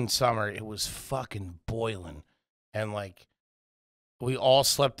remember one summer it was fucking boiling, and like we all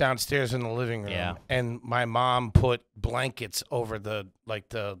slept downstairs in the living room, Yeah. and my mom put blankets over the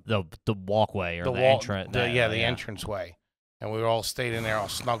walkway or the the wall, entrance. the entranceway, and we all stayed in there all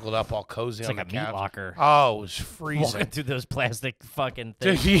snuggled up, all cozy It's on like the a meat couch. locker. Oh, it was Walking freezing. through those plastic fucking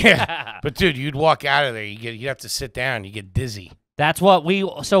Dude, things. yeah. But dude, you'd walk out of there, you'd have to sit down, you get dizzy. That's what we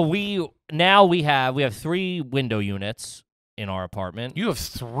have 3 window units in our apartment. You have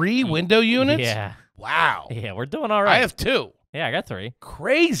 3 window units? Yeah. Wow. Yeah, we're doing all right. I have 2. Yeah, I got 3.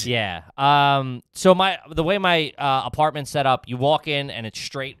 Crazy. Yeah. So the way my apartment's set up, you walk in and it's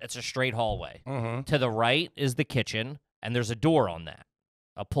straight. It's a straight hallway. Mm-hmm. To the right is the kitchen, and there's a door on that.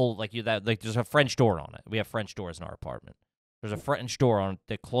 A pull there's a French door on it. We have French doors in our apartment. There's a French door on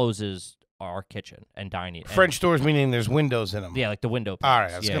that closes our kitchen and dining. French doors meaning there's windows in them. Yeah, like the window panes. All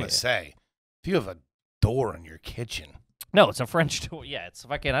right, I was going to say, if you have a door in your kitchen. No, it's a French door. Yeah, it's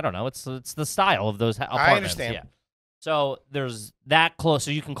fucking, I don't know. It's the style of those apartments. I understand. Yeah. So there's that close,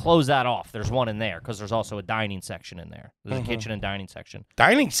 so you can close that off. There's one in there because there's also a dining section in there. There's a kitchen and dining section.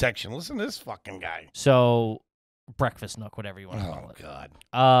 Dining section? Listen to this fucking guy. So breakfast nook, whatever you want to call it. God.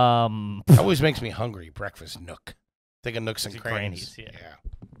 It always makes me hungry, breakfast nook. Think of nooks and crannies. Yeah.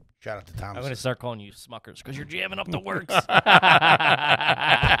 Shout out to Thomas. I'm going to start calling you Smuckers because you're jamming up the works.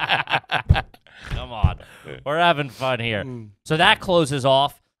 Come on. We're having fun here. So that closes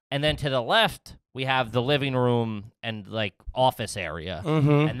off. And then to the left, we have the living room and, like, office area.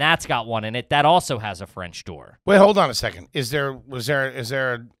 And that's got one in it. That also has a French door. Wait, hold on a second. Is there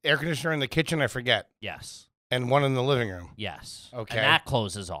an air conditioner in the kitchen? I forget. Yes. And one in the living room? Yes. Okay. And that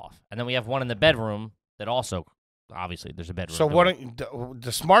closes off. And then we have one in the bedroom that also... Obviously, there's a bedroom. So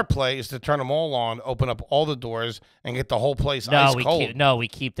the smart play is to turn them all on, open up all the doors, and get the whole place ice cold. We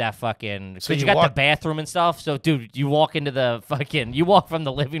keep that fucking... So you got the bathroom and stuff. So, dude, you walk into the fucking... You walk from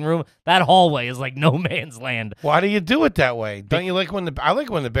the living room. That hallway is like no man's land. Why do you do it that way? Don't you like when the... I like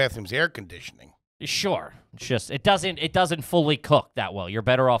when the bathroom's air conditioning. Sure. It's just... It doesn't fully cook that well. You're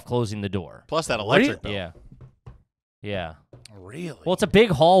better off closing the door. Plus that electric bill. Yeah. Yeah. Really? Well, it's a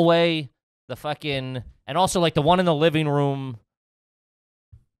big hallway. The fucking... And also, like, the one in the living room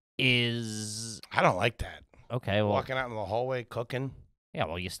is... I don't like that. Okay, well... Walking out in the hallway, cooking. Yeah,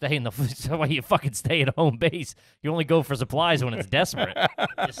 well, you stay in the... So why you fucking stay at home base? You only go for supplies when it's desperate.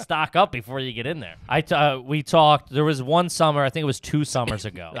 You stock up before you get in there. We talked... There was one summer, I think it was 2 summers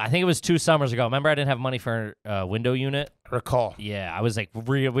ago. Remember I didn't have money for a window unit? Recall. Yeah, I was like...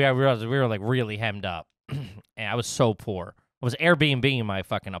 We were like really hemmed up. And I was so poor. I was Airbnb in my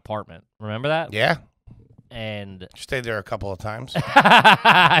fucking apartment. Remember that? Yeah. And stayed there a couple of times.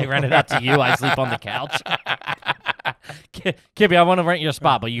 I rented out to you. I sleep on the couch. Kippy, I want to rent your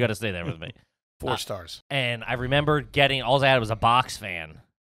spot, but you got to stay there with me. 4 stars. And I remember all I had was a box fan,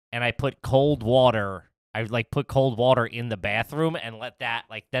 and I put cold water. I put cold water in the bathroom and let that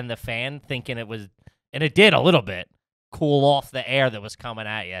then the fan, thinking it was, and it did a little bit, cool off the air that was coming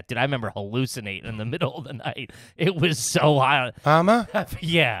at you. Dude, I remember hallucinating in the middle of the night. It was so hot. Mama?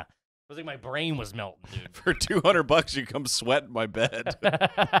 Yeah. It was like my brain was melting, dude. For $200, you come sweat in my bed.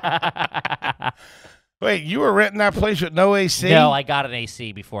 Wait, you were renting that place with no AC? No, I got an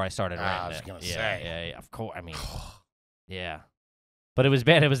AC before I started renting it. I was gonna say. Yeah, of course. I mean, yeah. But it was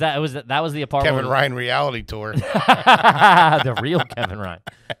bad. That was the apartment. Kevin Ryan reality tour. The real Kevin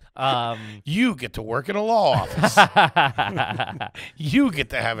Ryan. You get to work in a law office. You get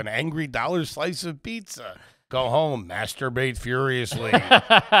to have an angry $1 slice of pizza. Go home, masturbate furiously.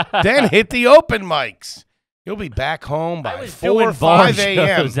 Then hit the open mics. You'll be back home by 4 or 5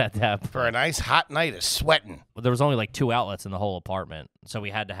 a.m. for a nice hot night of sweating. Well, there was only like 2 outlets in the whole apartment, so we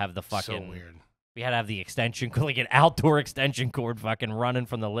had to have the fucking... So weird. We had to have the extension, like an outdoor extension cord fucking running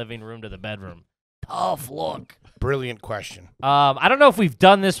from the living room to the bedroom. Tough look. Brilliant question. I don't know if we've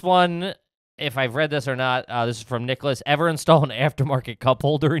done this one, if I've read this or not. This is from Nicholas. Ever install an aftermarket cup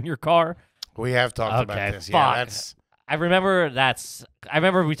holder in your car? We have talked about this. Fuck. Yeah, that's... I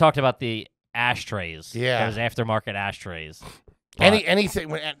remember we talked about the ashtrays. Yeah. Those aftermarket ashtrays.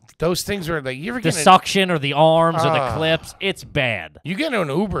 Anything, those things are like, you ever get suction or the arms or the clips, it's bad. You get into an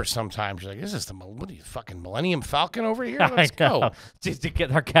Uber sometimes, you're like, is this what are you, fucking Millennium Falcon over here? Let's go. Just to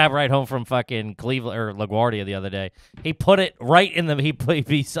get our cab ride home from fucking Cleveland or LaGuardia the other day. He put it right in the, he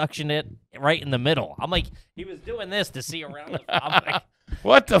suctioned it right in the middle. I'm like, he was doing this to see around it. I'm like,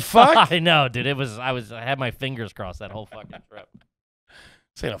 what the fuck? I know, dude. I had my fingers crossed that whole fucking trip.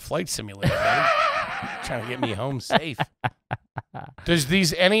 This ain't a flight simulator, buddy. Trying to get me home safe.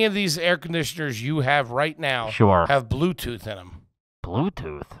 Does any of these air conditioners you have right now have Bluetooth in them?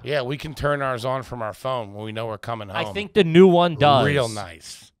 Bluetooth? Yeah, we can turn ours on from our phone when we know we're coming home. I think the new one does. Real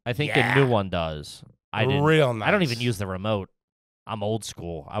nice. I think the new one does. Real nice. I don't even use the remote. I'm old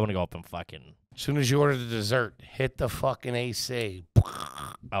school. I want to go up and fucking... As soon as you order the dessert, hit the fucking AC.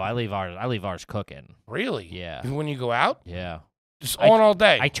 Oh, I leave ours cooking. Really? Yeah. When you go out? Yeah. Just on all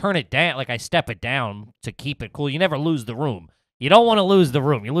day? I turn it down, like I step it down to keep it cool. You never lose the room. You don't want to lose the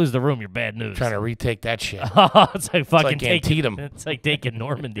room. You lose the room, you're bad news. Trying to retake that shit. It's like fucking Antietam. It's like taking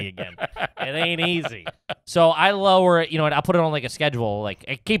Normandy again. It ain't easy. So I lower it, I put it on like a schedule, like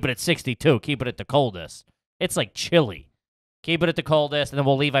I keep it at 62, keep it at the coldest. It's like chilly. Keep it at the coldest, and then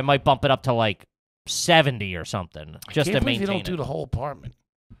we'll leave. I might bump it up to like 70 or something, just to maintain you don't do the whole apartment.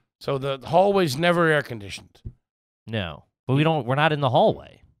 So the hallway's never air conditioned. No, but we're not in the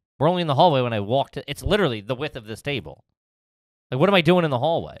hallway. We're only in the hallway when I walk to. It's literally the width of this table. Like, what am I doing in the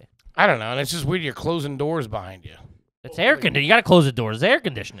hallway? I don't know. And it's just weird you're closing doors behind you. It's air conditioning. You got to close the doors. It's air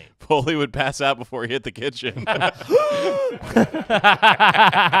conditioning. Foley would pass out before he hit the kitchen.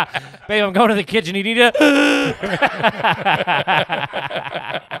 Babe, I'm going to the kitchen. You need to...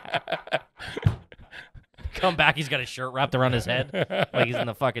 Come back, he's got his shirt wrapped around his head like he's in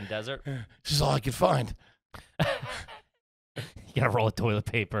the fucking desert. This is all I could find. You got to roll of toilet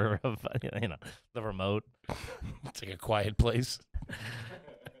paper, you know, the remote. It's like a quiet place.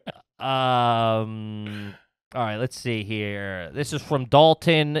 All right, let's see here. This is from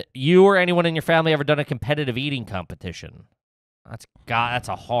Dalton. You or anyone in your family ever done a competitive eating competition? That's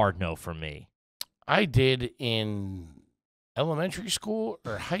a hard no for me. I did in elementary school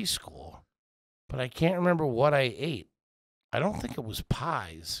or high school, but I can't remember what I ate. I don't think it was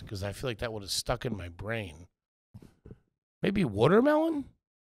pies because I feel like that would have stuck in my brain. Maybe watermelon?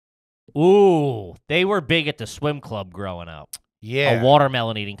 Ooh, they were big at the swim club growing up. Yeah. A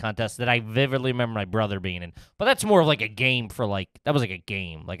watermelon eating contest that I vividly remember my brother being in. But that's more of like a game for that was like a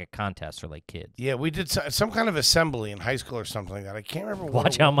game, like a contest for like kids. Yeah, we did some kind of assembly in high school or something like that. I can't remember what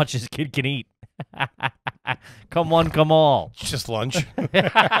Watch how much this kid can eat. Come one, come all. It's just lunch. I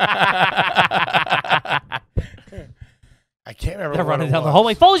can't remember They're what running it down the was.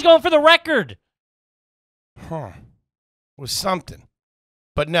 hallway. Foley's going for the record. Huh. It was something.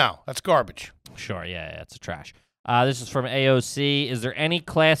 But no, that's garbage. Sure, yeah, it's a trash. This is from AOC. Is there any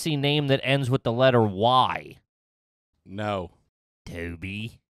classy name that ends with the letter Y? No.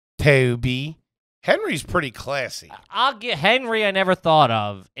 Toby. Henry's pretty classy. I'll get Henry. I never thought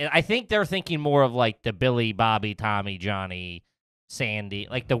of. I think they're thinking more of like the Billy, Bobby, Tommy, Johnny, Sandy.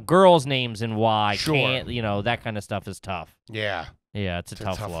 Like the girls' names in Y. Sure. That kind of stuff is tough. Yeah. Yeah, it's a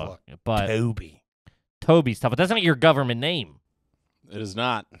tough look. look. But Toby's tough. But that's not your government name. It is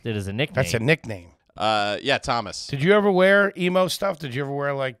not. It is a nickname. That's a nickname. Yeah, Thomas. Did you ever wear emo stuff? Did you ever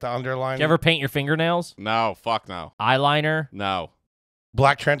wear like the underline? Did you ever paint your fingernails? No, fuck no. Eyeliner? No.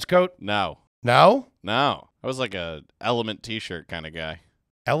 Black trench coat? No. No? No. I was like a Element t-shirt kind of guy.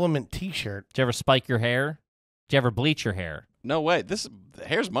 Element t-shirt. Did you ever spike your hair? Did you ever bleach your hair? No way.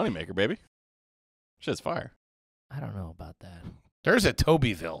 Hair's moneymaker, baby. Shit's fire. I don't know about that. There's a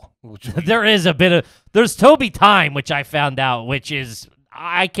Tobyville. There is a bit of... There's Toby Time, which I found out, which is...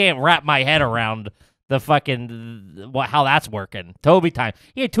 I can't wrap my head around the fucking... how that's working. Toby Time.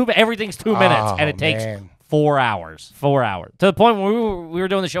 Yeah, everything's 2 minutes, and it takes 4 hours. 4 hours. To the point where we were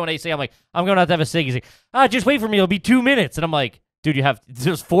doing the show in AC, I'm like, I'm going to have a cig. He's like, just wait for me. It'll be 2 minutes. And I'm like, dude,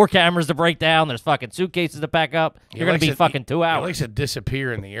 there's 4 cameras to break down. There's fucking suitcases to pack up. You're going to be fucking 2 hours. He likes to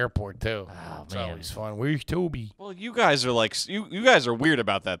disappear in the airport, too. Oh, It's man. always fun. Where's Toby? Well, you guys are like you guys are weird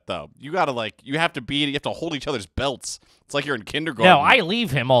about that though. You gotta you have to hold each other's belts. It's like you're in kindergarten. No, I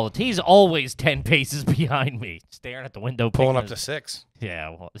leave him all the time. He's always 10 paces behind me, staring at the window. Pulling up to 6. Yeah,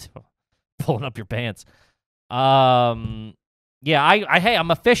 well, pulling up your pants. Yeah, hey, I'm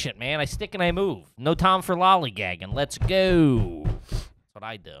efficient, man. I stick and I move. No time for lollygagging. Let's go. That's what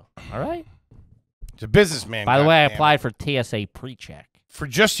I do. All right. It's a businessman. By the way, I goddamn. applied for TSA pre-check. For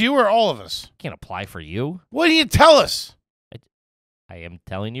just you or all of us? Can't apply for you. What do you tell us? I am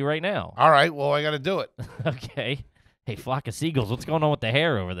telling you right now. All right, well, I got to do it. Okay. Hey, flock of seagulls, what's going on with the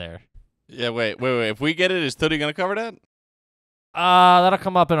hair over there? Yeah, wait. If we get it, is Tootie gonna cover that? That'll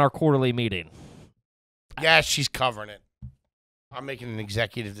come up in our quarterly meeting. Yeah, she's covering it. I'm making an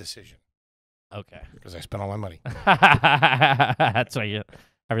executive decision. Okay. Because I spent all my money. That's why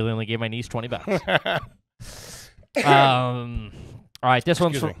I really only gave my niece $20. All right, this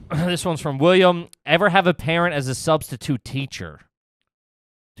one's from William. Ever have a parent as a substitute teacher?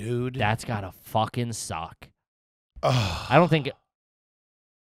 Dude. That's gotta fucking suck. Oh. I don't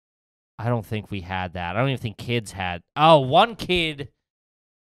think we had that. I don't even think kids had. Oh, one kid.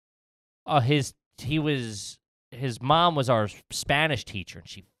 His mom was our Spanish teacher, and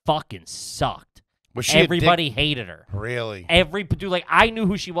she fucking sucked. Was she Everybody hated her. Really? I knew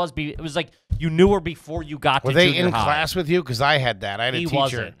who she was. It was like you knew her before you got Were to they junior in high. class with you? Because I had that. I had a teacher. He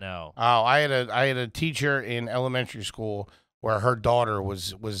wasn't, no. Oh, I had a teacher in elementary school where her daughter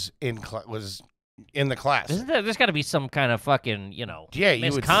was in the class. There's got to be some kind of fucking, Yeah,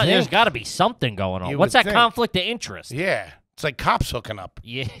 you would there's think. got to be something going on. You What's would that think. conflict of interest? Yeah. It's like cops hooking up.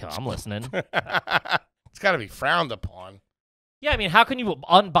 Yeah, I'm listening. It's got to be frowned upon. Yeah, I mean, how can you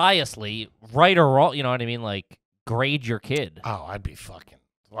unbiasedly, right or wrong, you know what I mean, like, grade your kid? Oh, I'd be fucking.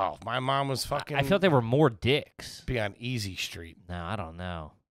 Wow, if my mom was fucking. I felt they were more dicks. Be on Easy Street. No, I don't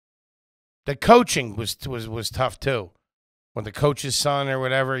know. The coaching was tough too. When the coach's son or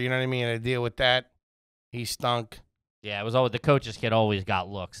whatever, you know what I mean, I deal with that. He stunk. Yeah, it was always the coach's kid always got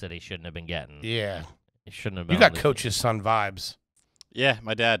looks that he shouldn't have been getting. Yeah, He shouldn't have been. you got coach's son vibes. Yeah,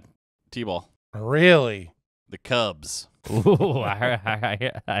 my dad, T-ball. Really? The Cubs. Ooh,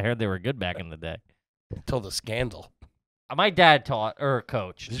 I heard they were good back in the day. Till the scandal. My dad taught or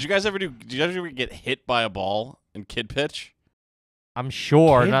coached. Did you guys ever get hit by a ball in kid pitch? I'm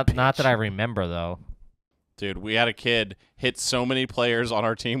sure. Kid Not that I pitch. remember though. Dude, we had a kid hit so many players on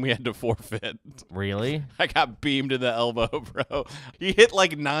our team we had to forfeit. Really? I got beamed in the elbow, bro. He hit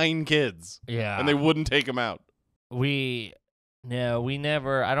like 9 kids. Yeah. And they wouldn't take him out. We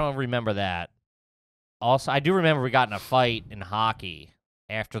never. I don't remember that. Also, I do remember we got in a fight in hockey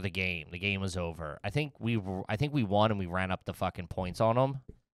after the game. The game was over. I think we won and we ran up the fucking points on them,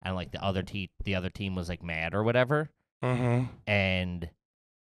 and like the other team was like mad or whatever, and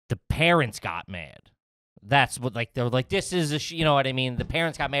the parents got mad. That's what they were like. This is you know what I mean. The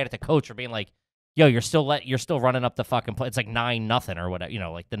parents got mad at the coach for being like, "Yo, you're still running up the fucking It's like 9-0 or whatever. You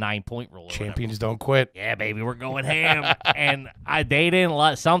know, like the 9-point rule. Or Champions don't quit. yeah, baby, we're going ham. And they didn't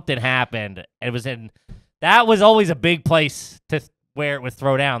let something happened. That was always a big place where it would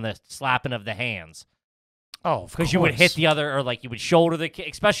throw down, the slapping of the hands. Oh, of course. Because you would hit the other, or like you would shoulder the kid,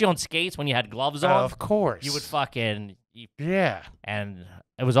 especially on skates when you had gloves on. Of course. You would fucking. Yeah. And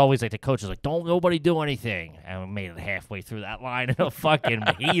it was always like the coach was like, don't nobody do anything. And we made it halfway through that line and a fucking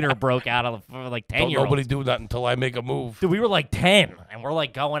heater broke out of like 10-year-olds. Don't nobody do nothing until I make a move. Dude, we were like 10 and we're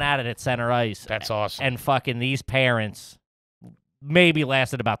like going at it at center ice. That's awesome. And fucking these parents maybe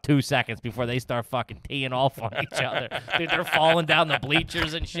lasted about 2 seconds before they start fucking teeing off on each other. Dude, they're falling down the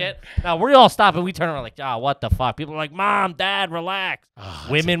bleachers and shit. Now, we all stop and we turn around like, what the fuck? People are like, Mom, Dad, relax.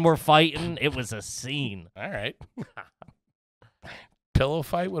 Women were fighting. It was a scene. All right. Pillow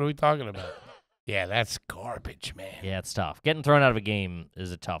fight? What are we talking about? Yeah, that's garbage, man. Yeah, it's tough. Getting thrown out of a game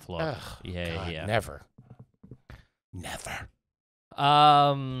is a tough look. Ugh, yeah, God, yeah. Never.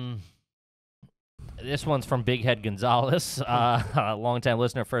 This one's from Big Head Gonzalez, a longtime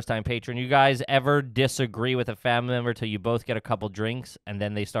listener, first-time patron. You guys ever disagree with a family member till you both get a couple drinks and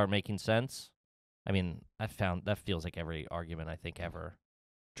then they start making sense? I mean, I found that feels like every argument I think ever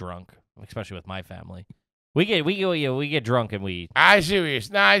drunk, especially with my family. We get drunk and we. I see what you're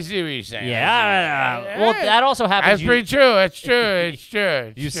saying. Yeah. Well, that also happens. That's pretty true. It's true. It's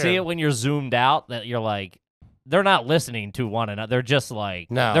true. You see it when you're zoomed out that you're like, they're not listening to one another. They're just like,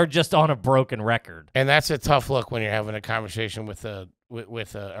 they're just on a broken record. And that's a tough look when you're having a conversation with a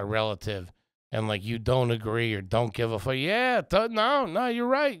relative, and like you don't agree or don't give a fuck. Yeah, no, you're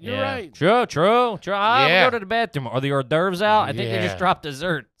right. You're right. True. I'm Yeah. gonna go to the bathroom. Are the hors d'oeuvres out? I think they Yeah. just dropped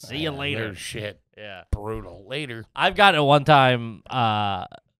dessert. See you later. No shit. Yeah. Brutal. Later. I've gotten it one time. I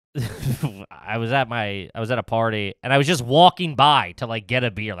was at a party and I was just walking by to like get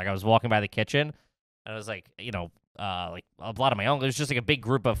a beer. Like I was walking by the kitchen and I was like, like a lot of my own. It was just like a big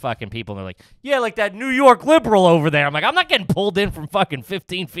group of fucking people. And they're like, yeah, like that New York liberal over there. I'm like, I'm not getting pulled in from fucking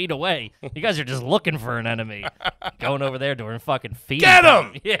 15 feet away. You guys are just looking for an enemy. Going over there during fucking feeding. Get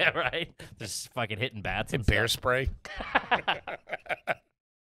him! Yeah, right. Just fucking hitting bats. And Bear spray.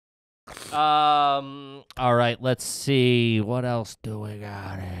 All right, let's see. What else do we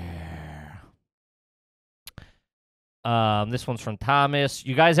got here? This one's from Thomas.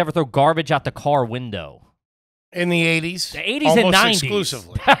 You guys ever throw garbage out the car window? In the 80s? The 80s almost and 90s.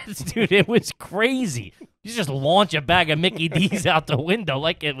 exclusively. Dude, it was crazy. You just launch a bag of Mickey D's out the window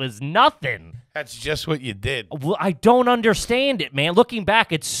like it was nothing. That's just what you did. Well, I don't understand it, man. Looking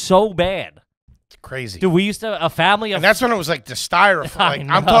back, it's so bad. It's crazy. Dude, we used to, a family of... And that's when it was like the styrofoam. I Like,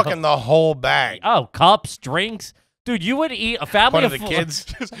 I'm know. talking the whole bag. Oh, cups, drinks. Dude, you would eat a family One of of the four- kids.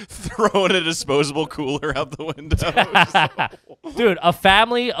 Just throwing a disposable cooler out the window. Dude, a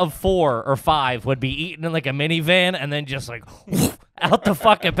family of 4 or 5 would be eating in like a minivan and then just like out the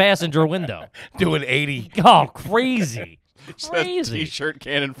fucking passenger window. Doing 80. Oh, crazy. Just a Crazy. T-shirt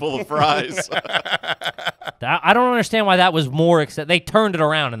cannon full of fries. I don't understand why that was more They turned it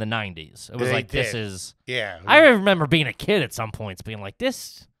around in the 90s. It was They like, this did. is... Yeah. I remember being a kid at some points being like,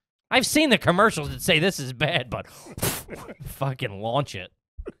 this... I've seen the commercials that say this is bad, but fucking launch it.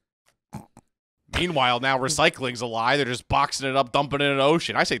 Meanwhile, now recycling's a lie. They're just boxing it up, dumping it in an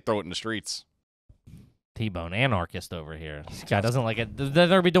ocean. I say throw it in the streets. T-Bone anarchist over here. This guy doesn't like it. They're going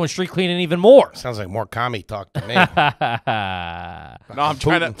to be doing street cleaning even more. Sounds like more commie talk to me. No, I'm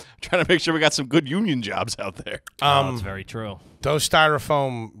trying to make sure we got some good union jobs out there. That's very true. Those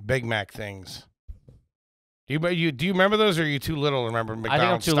styrofoam Big Mac things. Do you remember those, or are you too little to remember I think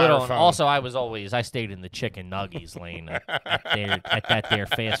McDonald's I'm too little. And styrofoam? also, I stayed in the chicken nuggies lane at that there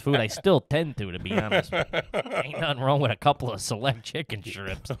fast food. I still tend to be honest. Ain't nothing wrong with a couple of select chicken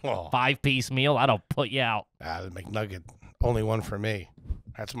strips. Oh. 5-piece meal, that'll put you out. The McNugget, only one for me.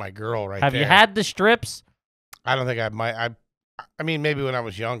 That's my girl right Have there. you had the strips? I don't think I might. I mean, maybe when I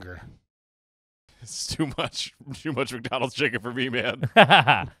was younger. It's too much McDonald's chicken for me, man.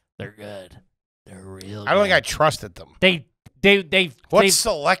 They're good. They're real. I don't think I trusted them. They What's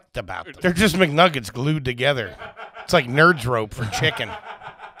select about them? They're just McNuggets glued together. It's like Nerds rope for chicken.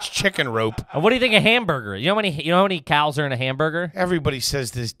 It's chicken rope. What do you think of hamburger? You know how many cows are in a hamburger? Everybody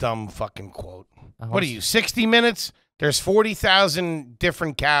says this dumb fucking quote. What are you, 60 Minutes? There's 40,000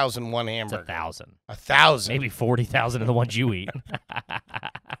 different cows in one hamburger. It's 1,000. 1,000. Maybe 40,000 of the ones you eat.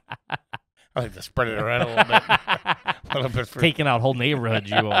 I like to spread it around a little bit. A little bit for Taking out whole neighborhoods,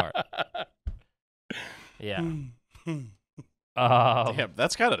 you are. Yeah. Damn,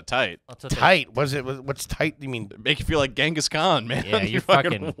 that's kind of tight. Tight? What's tight? You mean Make you feel like Genghis Khan, man. Yeah, you're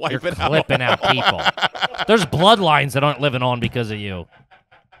fucking you're wiping clipping out people. There's bloodlines that aren't living on because of you.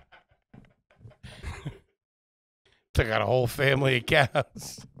 took out a whole family of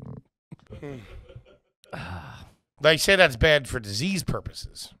cows? They say that's bad for disease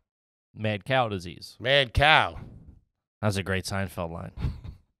purposes. Mad cow disease. Mad cow. That was a great Seinfeld line.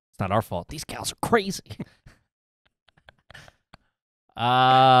 It's not our fault. These cows are crazy.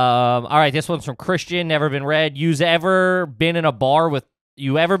 All right, this one's from Christian. Never been read. You ever been in a bar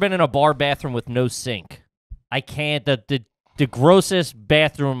bathroom with no sink? I can't. The grossest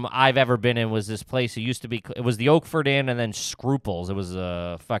bathroom I've ever been in was this place. It used to be. It was the Oakford Inn and then Scruples. It was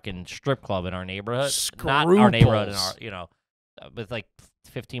a fucking strip club in our neighborhood. Not our neighborhood. In our, with like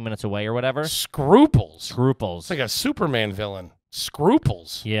 15 minutes away or whatever. Scruples. Scruples. It's like a Superman villain.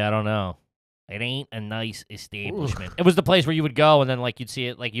 Scruples. Yeah, I don't know. It ain't a nice establishment. It was the place where you would go, and then like you'd see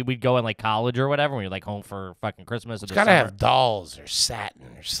it, like you would go in like college or whatever, when you're like home for fucking Christmas. It's gotta have dolls or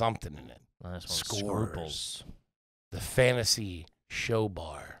satin or something in it. Scruples. The fantasy show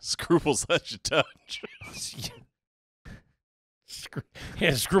bar. Scruples let you touch.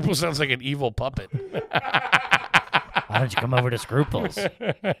 Yeah, Scruples sounds like an evil puppet. Why don't you come over to Scruples?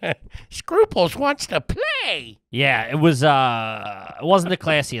 Scruples wants to play. Yeah, it was. It wasn't the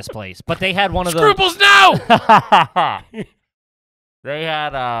classiest place, but they had one of those. Scruples, no. They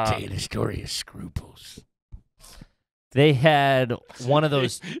had. Tell you the story of Scruples. They had one of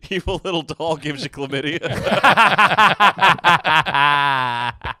those. Evil little doll gives you chlamydia.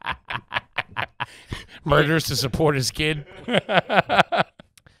 Murders to support his kid.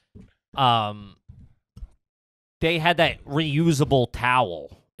 They had that reusable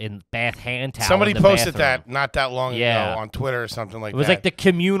towel in hand towel. Somebody in the posted bathroom. that not that long ago on Twitter or something like that. It was like the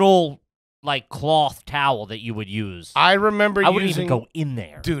communal like cloth towel that you would use. I remember. I wouldn't even go in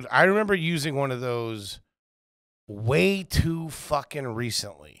there, dude. I remember using one of those way too fucking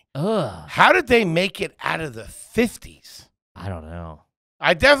recently. Ugh. How did they make it out of the 50s? I don't know.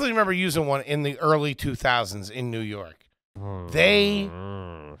 I definitely remember using one in the early 2000s in New York.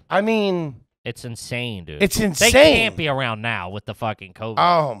 I mean, it's insane, dude. It's insane. They can't be around now with the fucking COVID.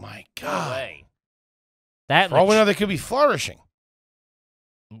 Oh my god! No way. That for all we know, they could be flourishing.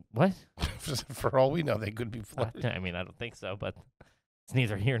 What? For all we know, they could be flourishing. I mean, I don't think so, but it's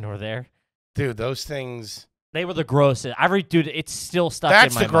neither here nor there. Dude, those things. They were the grossest. Dude, it's still stuck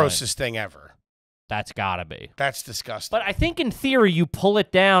That's in my the grossest thing ever. That's gotta be. That's disgusting. But I think in theory, you pull it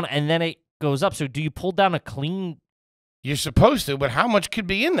down and then it goes up. So do you pull down a clean? You're supposed to, but how much could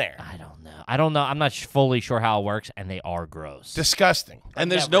be in there? I don't know. I'm not fully sure how it works, and they are gross. Disgusting. And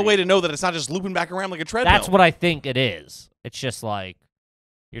there's no way to know that it's not just looping back around like a treadmill. That's what I think it is. It's just like,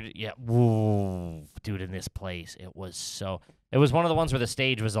 woo, dude, in this place, it was one of the ones where the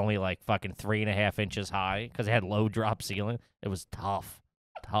stage was only like fucking 3.5 inches high because it had low drop ceiling. It was tough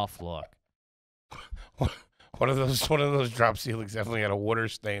look. One of those drop ceilings definitely had a water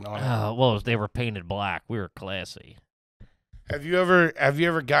stain on it. Well, they were painted black. We were classy. Have you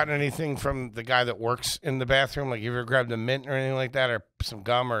ever gotten anything from the guy that works in the bathroom? Like, you ever grabbed a mint or anything like that, or some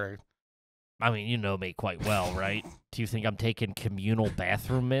gum, or? I mean, you know me quite well, right? Do you think I'm taking communal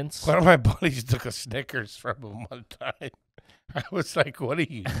bathroom mints? One of my buddies took a Snickers from him one time. I was like, "What are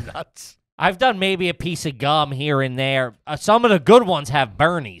you, nuts?" I've done maybe a piece of gum here and there. Some of the good ones have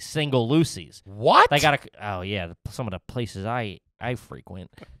Bernie's single Lucy's. What? They got some of the places I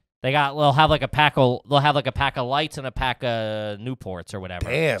frequent. They'll have like a pack of lights and a pack of Newports or whatever.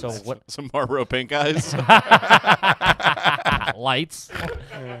 Damn. So what? Some Marlboro pink eyes. Lights.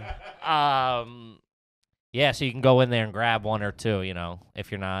 Yeah, so you can go in there and grab one or two, you know,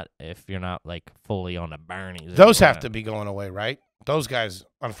 if you're not like fully on the Bernie's. Those have to be going away, right? Those guys,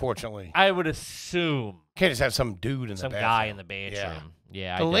 unfortunately. I would assume. Can't just have some dude in the bathroom. Some guy in the bathroom.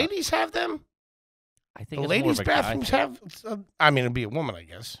 Yeah. The ladies have them? I think the it's ladies' more of a bathrooms have. I mean, it'd be a woman, I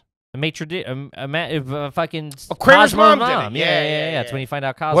guess. A maitre d', fucking Kramer's Cosmo's mom did it. Yeah. That's when you find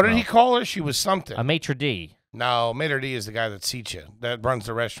out Cosmo. What did he call her? She was something. A maitre d'. No, maitre d' is the guy that seats you, that runs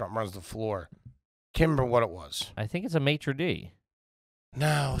the restaurant, runs the floor. Can't remember what it was. I think it's a maitre d'.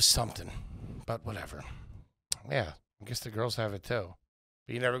 No, something, but whatever. Yeah, I guess the girls have it too.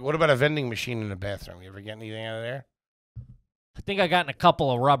 But you never. What about a vending machine in the bathroom? You ever get anything out of there? I think I got in a couple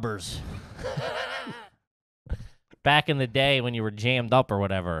of rubbers. Back in the day when you were jammed up or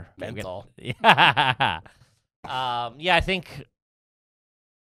whatever. Menthol. Yeah. Yeah, I think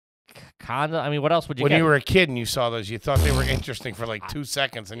condom. I mean, what else would you When get? you were a kid and you saw those, you thought they were interesting for like 2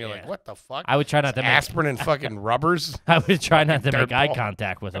 seconds, and you're like, "What the fuck?" I would try not to make aspirin and fucking rubbers. I would try not to Dirt make eye ball.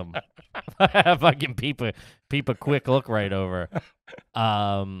 contact with them. Fucking peep a quick look right over.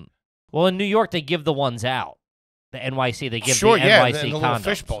 Well, in New York they give the ones out. The NYC they give Sure, the yeah, NYC the condoms. little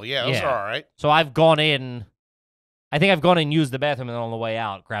fishbowl. Yeah, those are all right. So I've gone in. I think I've gone in and used the bathroom, and then on the way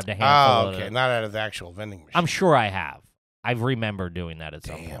out, grabbed a handful. Oh, of okay, the, not out of the actual vending machine. I'm sure I have. I remember doing that at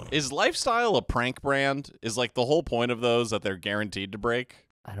some point. Is Lifestyle a prank brand? Is like the whole point of those that they're guaranteed to break?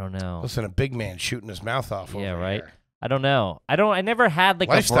 I don't know. Listen, a big man shooting his mouth off. Yeah, over right. here. I don't know. I never had like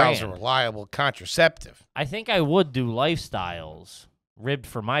a Lifestyle's brand. a reliable contraceptive. I think I would do Lifestyles, ribbed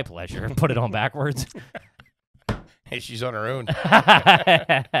for my pleasure, and put it on backwards. Hey, she's on her own.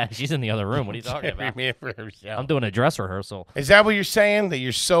 She's in the other room. What are you talking about? For herself. I'm doing a dress rehearsal. Is that what you're saying? That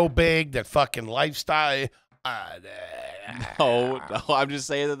you're so big that fucking Lifestyle? No, I'm just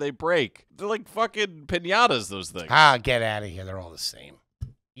saying that they break. They're like fucking pinatas, those things. Get out of here. They're all the same.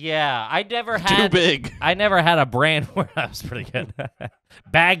 Yeah, I never Too had. big. I never had a brand where that was pretty good.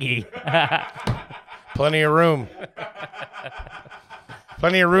 Baggy. Plenty of room.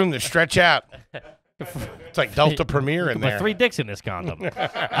 Plenty of room to stretch out. It's like Delta Premier in Put there. 3 dicks in this condom. I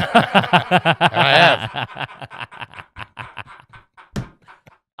have.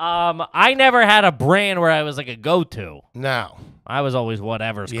 I never had a brand where I was like a go-to. No. I was always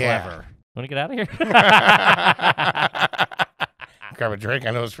whatever's Yeah. clever. Want to get out of here? Grab a drink.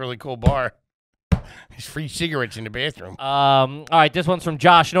 I know it's a really cool bar. There's free cigarettes in the bathroom. All right, this one's from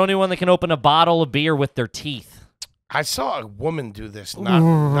Josh. You know anyone that can open a bottle of beer with their teeth? I saw a woman do this not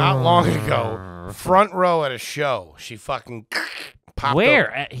long ago. Front row at a show. She fucking popped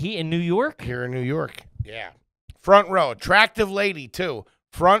Where? up He in New York? here in New York. Yeah. Front row. Attractive lady, too.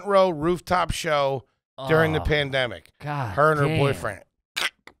 Front row rooftop show during the Oh, pandemic. God. Her and her damn. boyfriend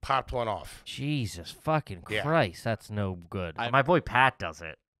popped one off. Jesus fucking Yeah. Christ, that's no good. My boy Pat does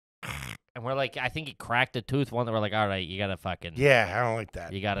it. And we're like, I think he cracked a tooth one that we're like, all right, you gotta fucking, Yeah, I don't like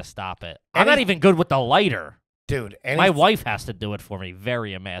that. you gotta stop it. I'm not even good with the lighter. Dude, My wife has to do it for me.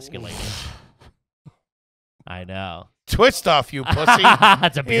 Very emasculating. I know. twist off, you pussy.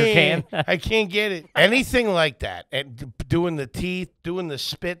 That's a beer can. I can't get it. Anything like that. And doing the teeth, doing the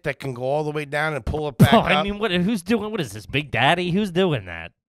spit that can go all the way down and pull it back up. I mean, who's doing, what is this, Big Daddy? Who's doing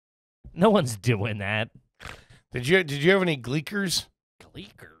that? No one's doing that. Did you have any gleekers?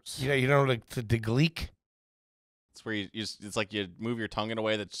 Gleekers. You know like the gleek? It's where it's like you move your tongue in a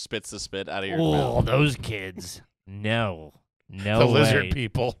way that spits the spit out of your Oh, mouth. those kids. No. No The way. lizard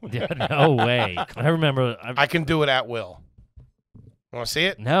people. No way. I remember. I can do it at will. Want to see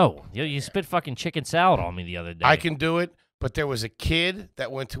it? No. You spit fucking chicken salad on me the other day. I can do it, but there was a kid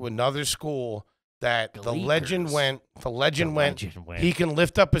that went to another school that the legend Gleekers. went, he can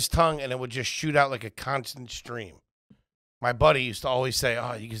lift up his tongue and it would just shoot out like a constant stream. My buddy used to always say,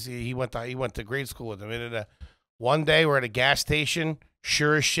 "Oh, you can see he went to grade school with him." And one day we're at a gas station.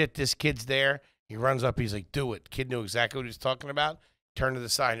 Sure as shit, this kid's there. He runs up. He's like, "Do it." Kid knew exactly what he was talking about. Turned to the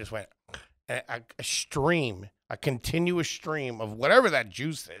side and just went a stream, a continuous stream of whatever that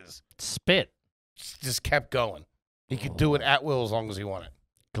juice is. Spit. Just kept going. He could do it at will as long as he wanted.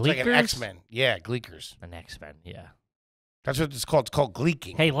 It's like an Gleekers? X-Men. Yeah, gleekers. An X-Men, yeah. That's what it's called. It's called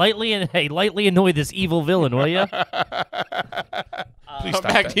gleeking. Hey, lightly annoy this evil villain, will you? Please stop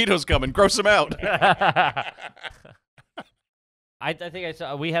that. Magneto's coming. Gross him out. I think I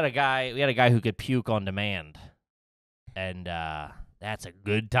saw we had a guy who could puke on demand, and that's a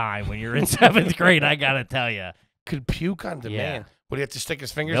good time when you're in 7th grade. I gotta tell you, Could puke on demand. Yeah. Would he have to stick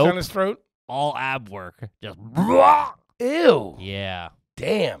his fingers Nope. down his throat? all ab work, just Ew. yeah.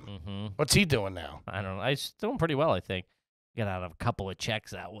 Damn. Mm-hmm. What's he doing now? I don't know. He's doing pretty well, I think. Get out of a couple of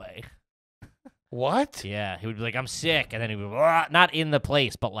checks that way. What? Yeah, he would be like, "I'm sick," and then he would not in the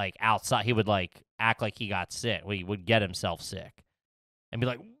place, but like outside. He would like act like he got sick. He would get himself sick, and be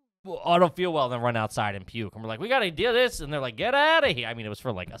like, "Well, I don't feel well," and then run outside and puke. And we're like, "We got to do this," and they're like, "Get out of here!" I mean, it was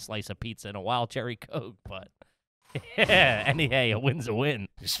for like a slice of pizza and a wild cherry Coke, but yeah, and hey, a win's a win.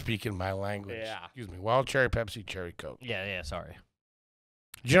 You're speaking my language. Yeah. Excuse me. Wild cherry Pepsi, cherry Coke. Yeah. Sorry.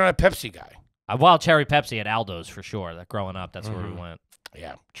 You're not a Pepsi guy. Wild cherry Pepsi at Aldo's for sure. That growing up, that's where we went.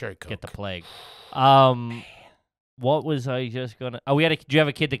 Yeah, cherry Coke. Get the plague. What was I just gonna? Oh, did you have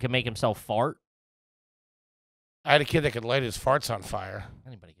a kid that could make himself fart? I had a kid that could light his farts on fire.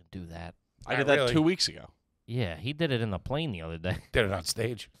 Anybody can do that. I did that 2 weeks ago. Yeah, he did it in the plane the other day. Did it on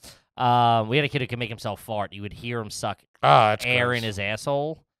stage. We had a kid who could make himself fart. You would hear him suck That's air gross. in his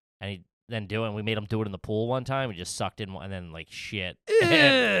asshole, and he then do it. And we made him do it in the pool one time. We just sucked in, and then like shit,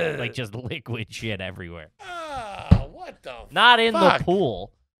 like just liquid shit everywhere. What the? Not in fuck? the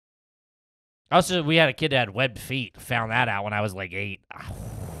pool. Also, we had a kid that had webbed feet. Found that out when I was like 8.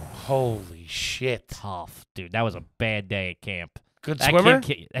 Holy shit! Tough, dude. That was a bad day at camp. Good That swimmer.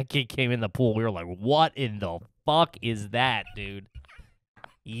 That kid came in the pool. We were like, "What in the fuck is that, dude?"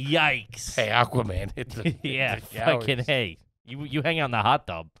 Yikes! Hey, Aquaman hit the Yeah, hit the showers. fucking hey. You hang out in the hot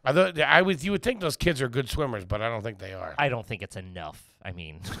tub. You would think those kids are good swimmers, but I don't think they are. I don't think it's enough. I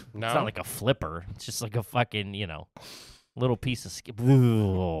mean, No? it's not like a flipper. It's just like a fucking, little piece of skin.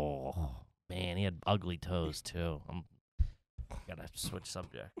 Ooh, man, he had ugly toes too. I'm gotta switch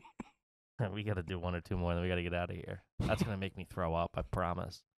subject. We gotta do 1 or 2 more, then we gotta get out of here. That's gonna make me throw up. I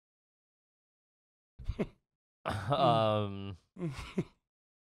promise.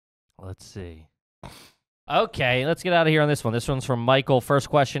 Let's see. Okay, let's get out of here on this one. This one's from Michael. First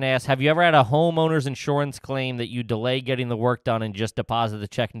question asks, have you ever had a homeowner's insurance claim that you delay getting the work done and just deposit the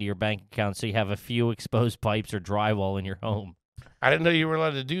check into your bank account so you have a few exposed pipes or drywall in your home? I didn't know you were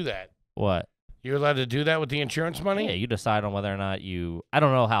allowed to do that. What? You're allowed to do that with the insurance money? Yeah, you decide on whether or not I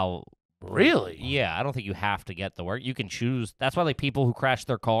don't know how. Really? Yeah, I don't think you have to get the work. You can choose. That's why, like, people who crash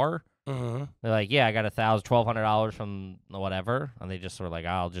their car, Mm-hmm. they're like, yeah, I got $1,200 from whatever, and they just sort of like,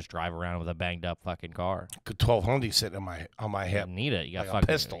 I'll just drive around with a banged up fucking car. Good 1200 sitting on my You hip. don't need it. You got Like a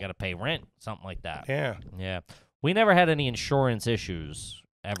pistol. You got to pay rent, something like that. Yeah. Yeah. We never had any insurance issues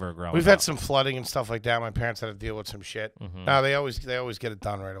ever growing We've up. had some flooding and stuff like that. My parents had to deal with some shit. Mhm. No, they always get it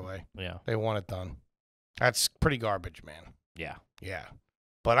done right away. Yeah. They want it done. That's pretty garbage, man. Yeah. Yeah.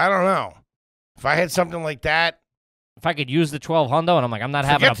 But I don't know. If I had something like that, If I could use the 1200 and I'm like, I'm not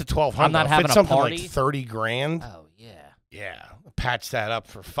having forget the 1200. I'm not If having it's a something party. like 30 grand. Oh, yeah. Yeah. Patch that up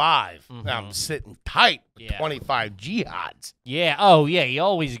for 5. Mhm. Now I'm sitting tight with Yeah. 25 jihads. Yeah. Oh, yeah. You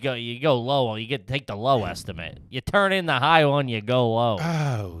always go low. You take the low estimate. You turn in the high one, you go low.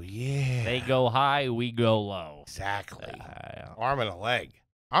 Oh, yeah. They go high, we go low. Exactly. Yeah. Arm and a leg.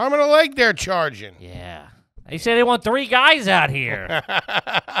 Arm and a leg they're charging. Yeah. They say they want 3 guys out here.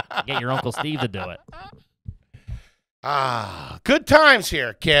 Get your Uncle Steve to do it. Good times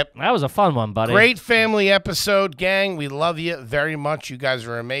here, Kip. That was a fun one, buddy. Great family episode, gang. We love you very much. You guys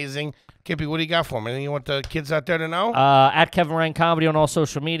are amazing. Kippy, what do you got for me? Anything you want the kids out there to know? At Kevin Ryan Comedy on all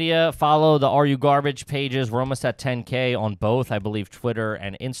social media. Follow the Are You Garbage pages. We're almost at 10K on both, I believe, Twitter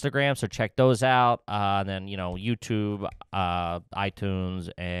and Instagram. So check those out. And then, YouTube, iTunes,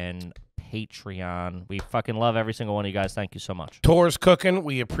 and Patreon. We fucking love every single one of you guys. Thank you so much. Tours cooking.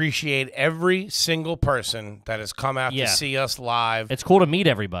 We appreciate every single person that has come out Yeah. to see us live. It's cool to meet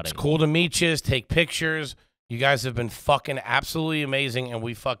everybody. It's cool to meet you, take pictures. You guys have been fucking absolutely amazing, and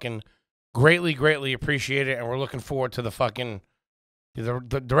we fucking greatly, greatly appreciate it. And we're looking forward to the fucking the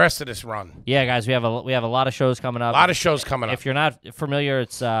rest of this run. Yeah, guys, we have a lot of shows coming up. A lot of shows coming up. If you're not familiar,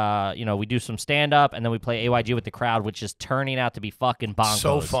 it's we do some stand up and then we play AYG with the crowd, which is turning out to be fucking bonkers.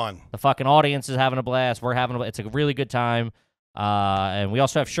 So fun. The fucking audience is having a blast. We're having it's a really good time. And we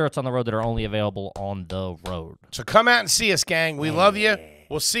also have shirts on the road that are only available on the road. So come out and see us, gang. We love you.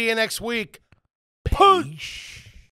 We'll see you next week. Peace.